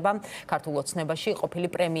უკავშირდება. ქართულ ოცნებაში ყოფილი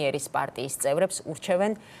პრემიერის პარტიის წევრებს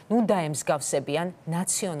ურჩევენ დაემსგავსებიან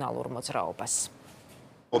ნაციონალურ მოძრაობას.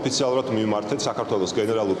 ოფიციალურად მივმართეთ საქართველოს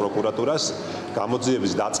გენერალურ პროკურატურას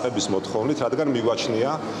გამოძიების დაწყების მოთხოვნით, რადგან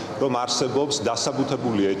მიგვაჩნია, რომ არსებობს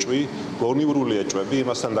დასაბუთებული ეჭვი, გონივრული ეჭვები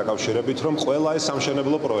იმასთან დაკავშირებით, რომ ყველა ეს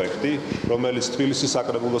სამშენებლო პროექტი, რომელიც თბილისის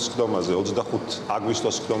საკრებულოს ხდომაზე 25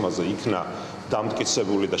 აგვისტოს ხდომაზე იქნა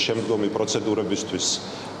დამტკიცებული და შემდგომი პროცედურებისთვის,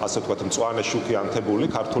 ასე ვთქვათ, მწვანე შუქი ანთებული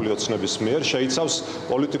ქართული ოცნების მიერ შეიცავს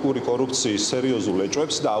პოლიტიკური კორუფციის სერიოზულ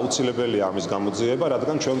ეჭვებს და აუცილებელია ამის გამოძიება,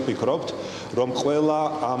 რადგან ჩვენ ვფიქრობთ, რომ ყველა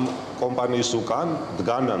ამ კომპანიის უკან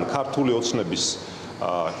დგანან ქართული ოცნების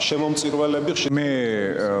შემომწირველები. მე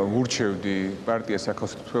ვურჩევდი პარტია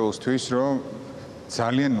საქართველოსთვის, რომ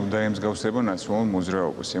ძალიან დაემსგავსება ნაციონალურ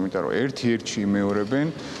მოძრაობას, იმიტომ რომ ერთ-ერთში იმეორებენ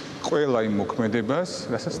ყველა იმ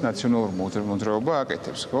მოქმედებას, რასაც ნაციონალურ მოძრაობა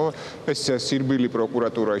აკეთებს, ხო? ეს სირბილი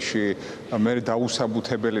პროკურატურაში მე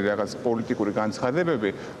დაუსაბუთებელი რაღაც პოლიტიკური განცხადებები,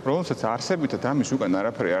 რომელსაც არსებითად ამის უკან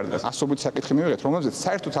არაფერი არ დგას. ასობით საკითხი მივიღეთ, რომელზეც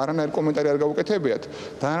საერთოდ არანაირი კომენტარი არ გაუკეთებიათ.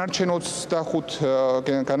 დანარჩენ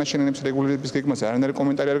 25 განაშენიანების რეგულირების გეგმაზე არანაირი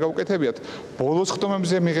კომენტარი არ გაუკეთებიათ. ბოლოს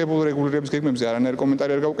ხდომებზე მიღებულ რეგულირების გეგმებზე არანაირი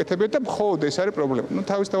კომენტარი არ გაუკეთებიათ და მხოლოდ ეს არის პრობლემა.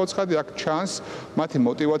 თავის დაუცხადი აქ ჩანს მათი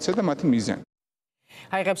мотиваცია და მათი მიზანი.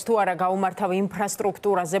 აიღებს თუ არა გაუმართავ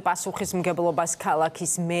ინფრასტრუქტურაზე პასუხისმგებლობას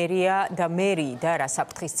ქალაქის მერია და მერი და რა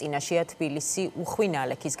საფრთხის წინაშეა თბილისი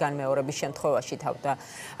უხვინალექის განმეორების შემთხვევაში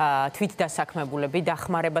თვით დასაქმებულები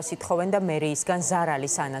დახმარებას ითხოვენ და მერიისგან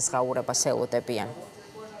ზარალის ანაზღაურებას ელოდებიან.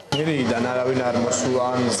 მერიიდან არავინ არ მოსულა,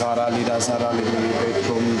 ან ზარალი და ზარალი მიიღეთ,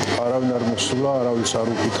 რომ არავინ არ მოსულა, არავის არ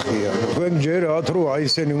უკითხია. თქვენ გჯერათ, რომ აი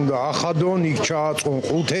ესენი უნდა ახადონ, იქ ჩააწყონ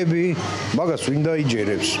ყუთები, მაგას ვინ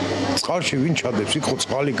დაიჯერებს? წყალში ვინ ჩადებს? იქ ხო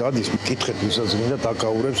წყალი გადის, მკითხეთ ვისაც მინდა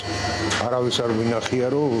დაკაურებს, არავის არ ვინახია,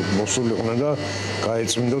 რომ მოსულიყვნენ და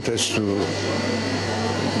გაეწმინდოთ ეს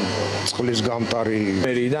წყლის გამტარი.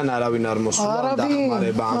 მერიდან არავინ არ მოსულა,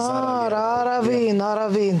 დახმარება ან ზარალი.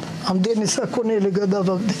 არავინ. ამდენი საქონელი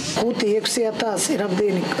გადავაგდე. 5-6000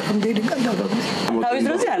 რამდენი გადავაგდე. თავის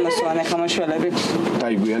დროზე არ მოსულან ახლა მოშველები.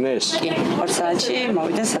 დაიგვიანეს? კი, 2 საათში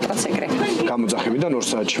მოვიდნენ სადღაც ეგრე. გამოძახებიდან 2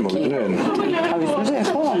 საათში მოვიდნენ? თავის დროზე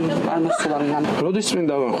ახლა არ მოსულან. როდის წინ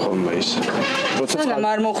დავენ ხოლმე ის? სანამ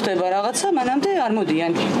არ მოხდება რაღაცა, მანამდე არ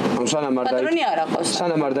მოდიან.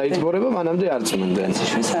 სანამ არ დაიწყორება, მანამდე არ წმენდნენ.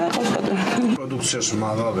 პროდუქციას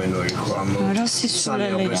მაღავენ იქ ამ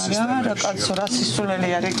რასისულელი რა კაცო რასისულელი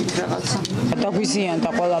არის იქ რაღაცა. დაგვიზიანდა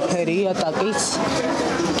ყველაფერი, ატაკიც,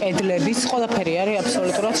 კედლების, ყველაფერი არის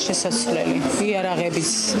აბსოლუტურად შესაძლებელი.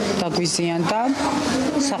 იარაღების დაგვიზიანდა,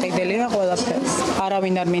 საყიდელია ყველაფერი.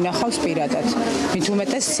 არავინ არ მინახავს პირადად. მით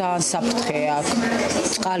უმეტეს ძალიან საფრთხე აქ.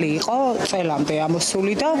 წყალი იყო წელამდე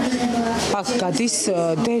ამოსული და აქ გადის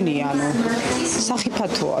დენი, ანუ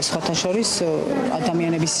სახიფათოა სხვათა შორის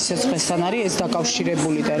ადამიანების სიცოცხლესთან არის ეს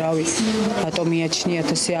დაკავშირებული და რავი, რატომ მიაჩნიათ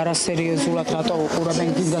ესე არასერიოზულად, რატო უყურებენ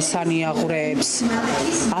გინდა სანიაღვრეებს,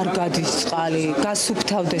 არ გადის წყალი,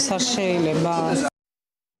 გასუფთავდეს არ შეიძლება.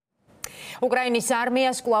 უკრაინის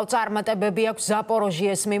არმიას კვლავ წარმატებები აქვს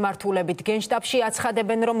ზაპოროჟიეს მიმართულებით. გენშტაბში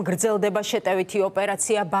აცხადებენ, რომ გრძელდება შეტევითი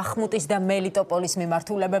ოპერაცია ბახმუტის და მელიტოპოლის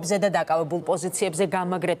მიმართულებებზე და დაკავებულ პოზიციებზე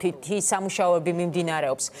გამაგრეთითი სამუშაოები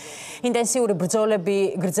მიმდინარეობს. ინტენსიური ბრძოლები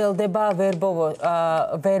გრძელდება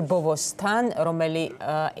ვერბოვოსთან,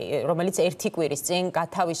 რომელიც ერთი კვირის წინ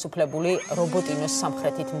გათავისუფლებული რობოტინოს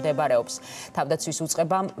სამხრეთით მდებარეობს. თავდაცვის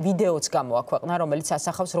უწყებამ ვიდეოც გამოაქვეყნა, რომელიც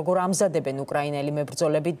ასახავს, როგორ ამზადებენ უკრაინელი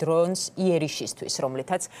მებრძოლები დრონს იერიშისთვის,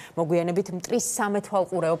 რომლითაც მოგვიანებით მტრის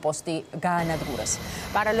სამეთვალყურეო პოსტი გაანადგურეს.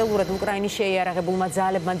 პარალელურად უკრაინის შეიარაღებულმა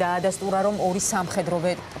ძალებმა დაადასტურა, რომ 2 სამხედრო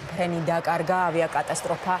ფრენი დაკარგა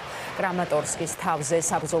ავიაკატასტროფა კრამატორსკის თავზე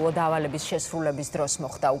საბრძოლო დავალების შესრულების დროს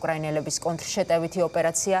მოხდა. უკრაინელების კონტრშეტევითი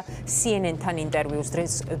ოპერაცია CNN-თან ინტერვიუს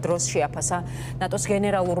დროს შეაფასა ნატოს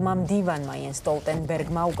გენერალურმა მდივანმა იენს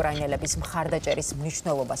სტოლტენბერგმა უკრაინელების მხარდაჭერის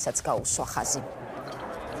მნიშვნელობასაც გაუსვა ხაზი.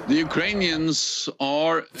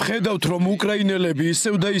 ვხედავთ, რომ უკრაინელები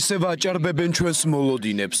ისევ და ისევ აჭარბებენ ჩვენს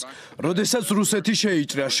მოლოდინებს. როდესაც რუსეთი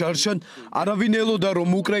შეიჭრა შარშან, არავინ ელოდა, რომ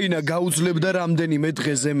უკრაინა გაუძლებდა რამდენიმე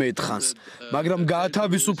დღეზე მეტხანს. მაგრამ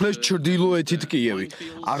გაათავისუფლეს ჩრდილოეთით კიევი,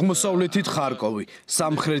 აღმოსავლეთით ხარკოვი,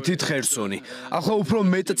 სამხრეთით ხერსონი. ახლა უფრო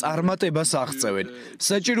მეტ წარმატებას აღწევენ.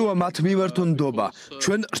 საჭიროა მათ მიმართ ნდობა.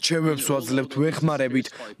 ჩვენ რჩევებს ვაძლევთ ვეხმარებით,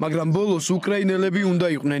 მაგრამ ბოლოს უკრაინელები უნდა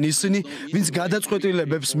იყვნენ ისინი, ვინც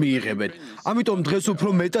გადაწყვეტილებებს მიიღებენ. ამიტომ დღეს უფრო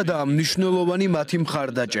მეტადაა მნიშვნელოვანი მათი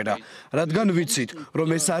მხარდაჭერა, რადგან ვიცით, რომ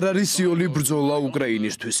ეს არ არის სიოლი ბრძოლა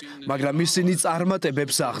უკრაინისთვის, მაგრამ ისინი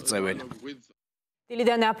წარმატებებს აღწევენ.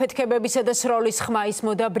 დილიდან აფეთქებებისა და სროლის ხმა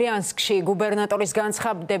ისმოდა ბრიანსკში. გუბერნატორის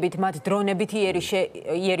განცხადებით მათ დრონებით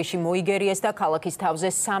იერიში მოიგერიეს და ქალაქის თავზე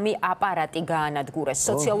 3 აპარატი გაანადგურეს.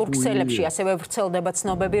 სოციალურ ქსელებში ასევე ვრცელდება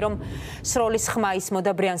ცნობები, რომ სროლის ხმა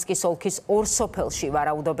ისმოდა ბრიანსკის ოლქის 2 სოფელში.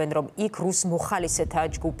 ვარაუდობენ, რომ იქ რუს მოხალისეთა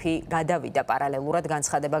ჯგუფი გადავიდა. პარალელურად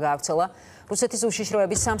განცხადება გაავრცელა რუსეთის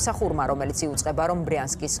უშიშროების სამსახურმა, რომელიც იუწყება, რომ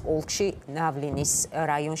ბრიანსკის ოლქში ნავლინის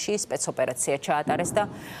რაიონში სპეცოპერაცია ჩაატარეს და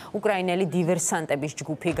უკრაინელი დივერსანტების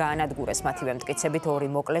ჯგუფი გაანადგურეს. მათივე მტკიცებით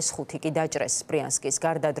 2 მოკლეს, 5 კი დაჭრეს. ბრიანსკის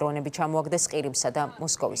გარდა დრონები ჩამოაგდეს ყირიმსა და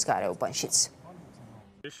მოსკოვის გარეუბანშიც.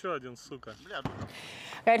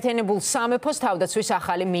 გაერთიანებულ სამეფოს თავდაცვის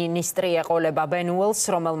ახალი მინისტრი ეყოლება ბენ უელს,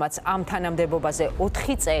 რომელმაც ამ თანამდებობაზე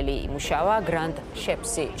 4 წელი იმუშავა გრანდ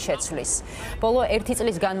შეფსი შეცვლის. ბოლო 1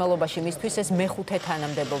 წლის განმავლობაში მისთვის ეს მეხუთე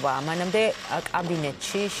თანამდებობაა. მანამდე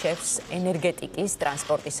კაბინეტში შეფს ენერგეტიკის,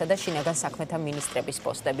 ტრანსპორტისა და შინაგან საქმეთა მინისტრების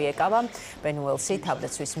პოსტები ეკავა. ბენ უელსი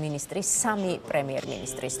თავდაცვის მინისტრის 3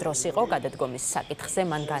 პრემიერ-მინისტრის დროს იყო. გადადგომის საკითხზე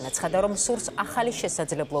მან განაცხადა, რომ სურს ახალი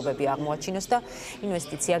შესაძლებლობები აღმოაჩინოს და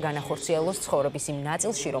ინვესტიცია განახორციელოს ცხოვრების იმ ნაწილში,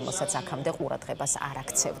 რომელსაც აქამდე ყურადღებას არ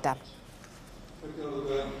აქცევდა.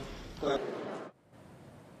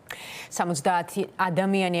 70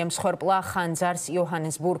 ადამიანი ემსხვერპლა ხანძარს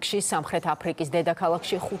იოჰანესბურგში, სამხრეთ აფრიკის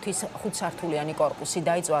დედაქალაქში 5 სართულიანი კორპუსი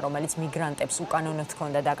დაიწვა, რომელიც მიგრანტებს უკანონოდ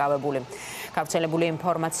ჰქონდა დაკავებული. გავრცელებული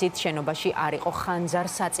ინფორმაციით, შენობაში არ იყო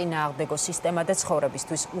ხანძარ-საწინააღმდეგო სისტემა და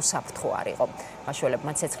ცხოვრებისთვის უსაფრთხო არ იყო.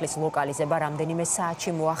 მაშველებმა ცეცხლის ლოკალიზება რამდენიმე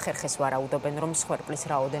საათში მოახერხეს. ვარაუდობენ, რომ მსხვერპლის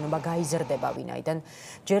რაოდენობა გაიზრდება, ვინაიდან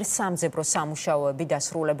ჯერ სამძებრო სამუშაოები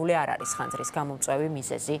დასრულებული არ არის. ხანძრის გამომწვევი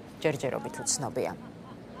მიზეზი ჯერჯერობით უცნობია.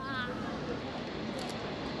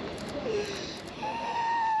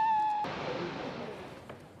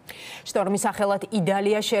 შტორმის სახელად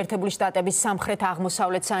იდალია შეერთებული შტატების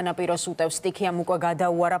სამხრეთ-აღმოსავლეთ სანაპიროს უტევს. სტიქიამ უკვე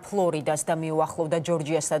გადაუარა ფლორიდას და მიუახლოვდა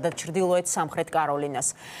ჯორჯიასა და ჩრდილოეთ სამხრეთ კაროლინას.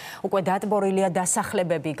 უკვე დატბორილია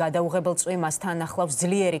დასახლებები, გადაუღებელ წვიმასთან ახლავს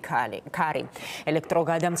ძლიერი ქარი.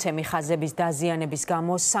 ელექტროგადამცემი ხაზების დაზიანების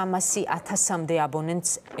გამო 300,000-მდე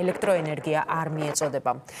აბონენტს ელექტროენერგია არ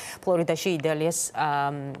მიეწოდება. ფლორიდაში იდალიას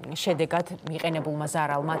შედეგად მიყენებულმა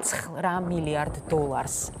ზარალმა $9 მილიარდ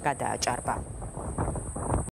გადააჭარბა.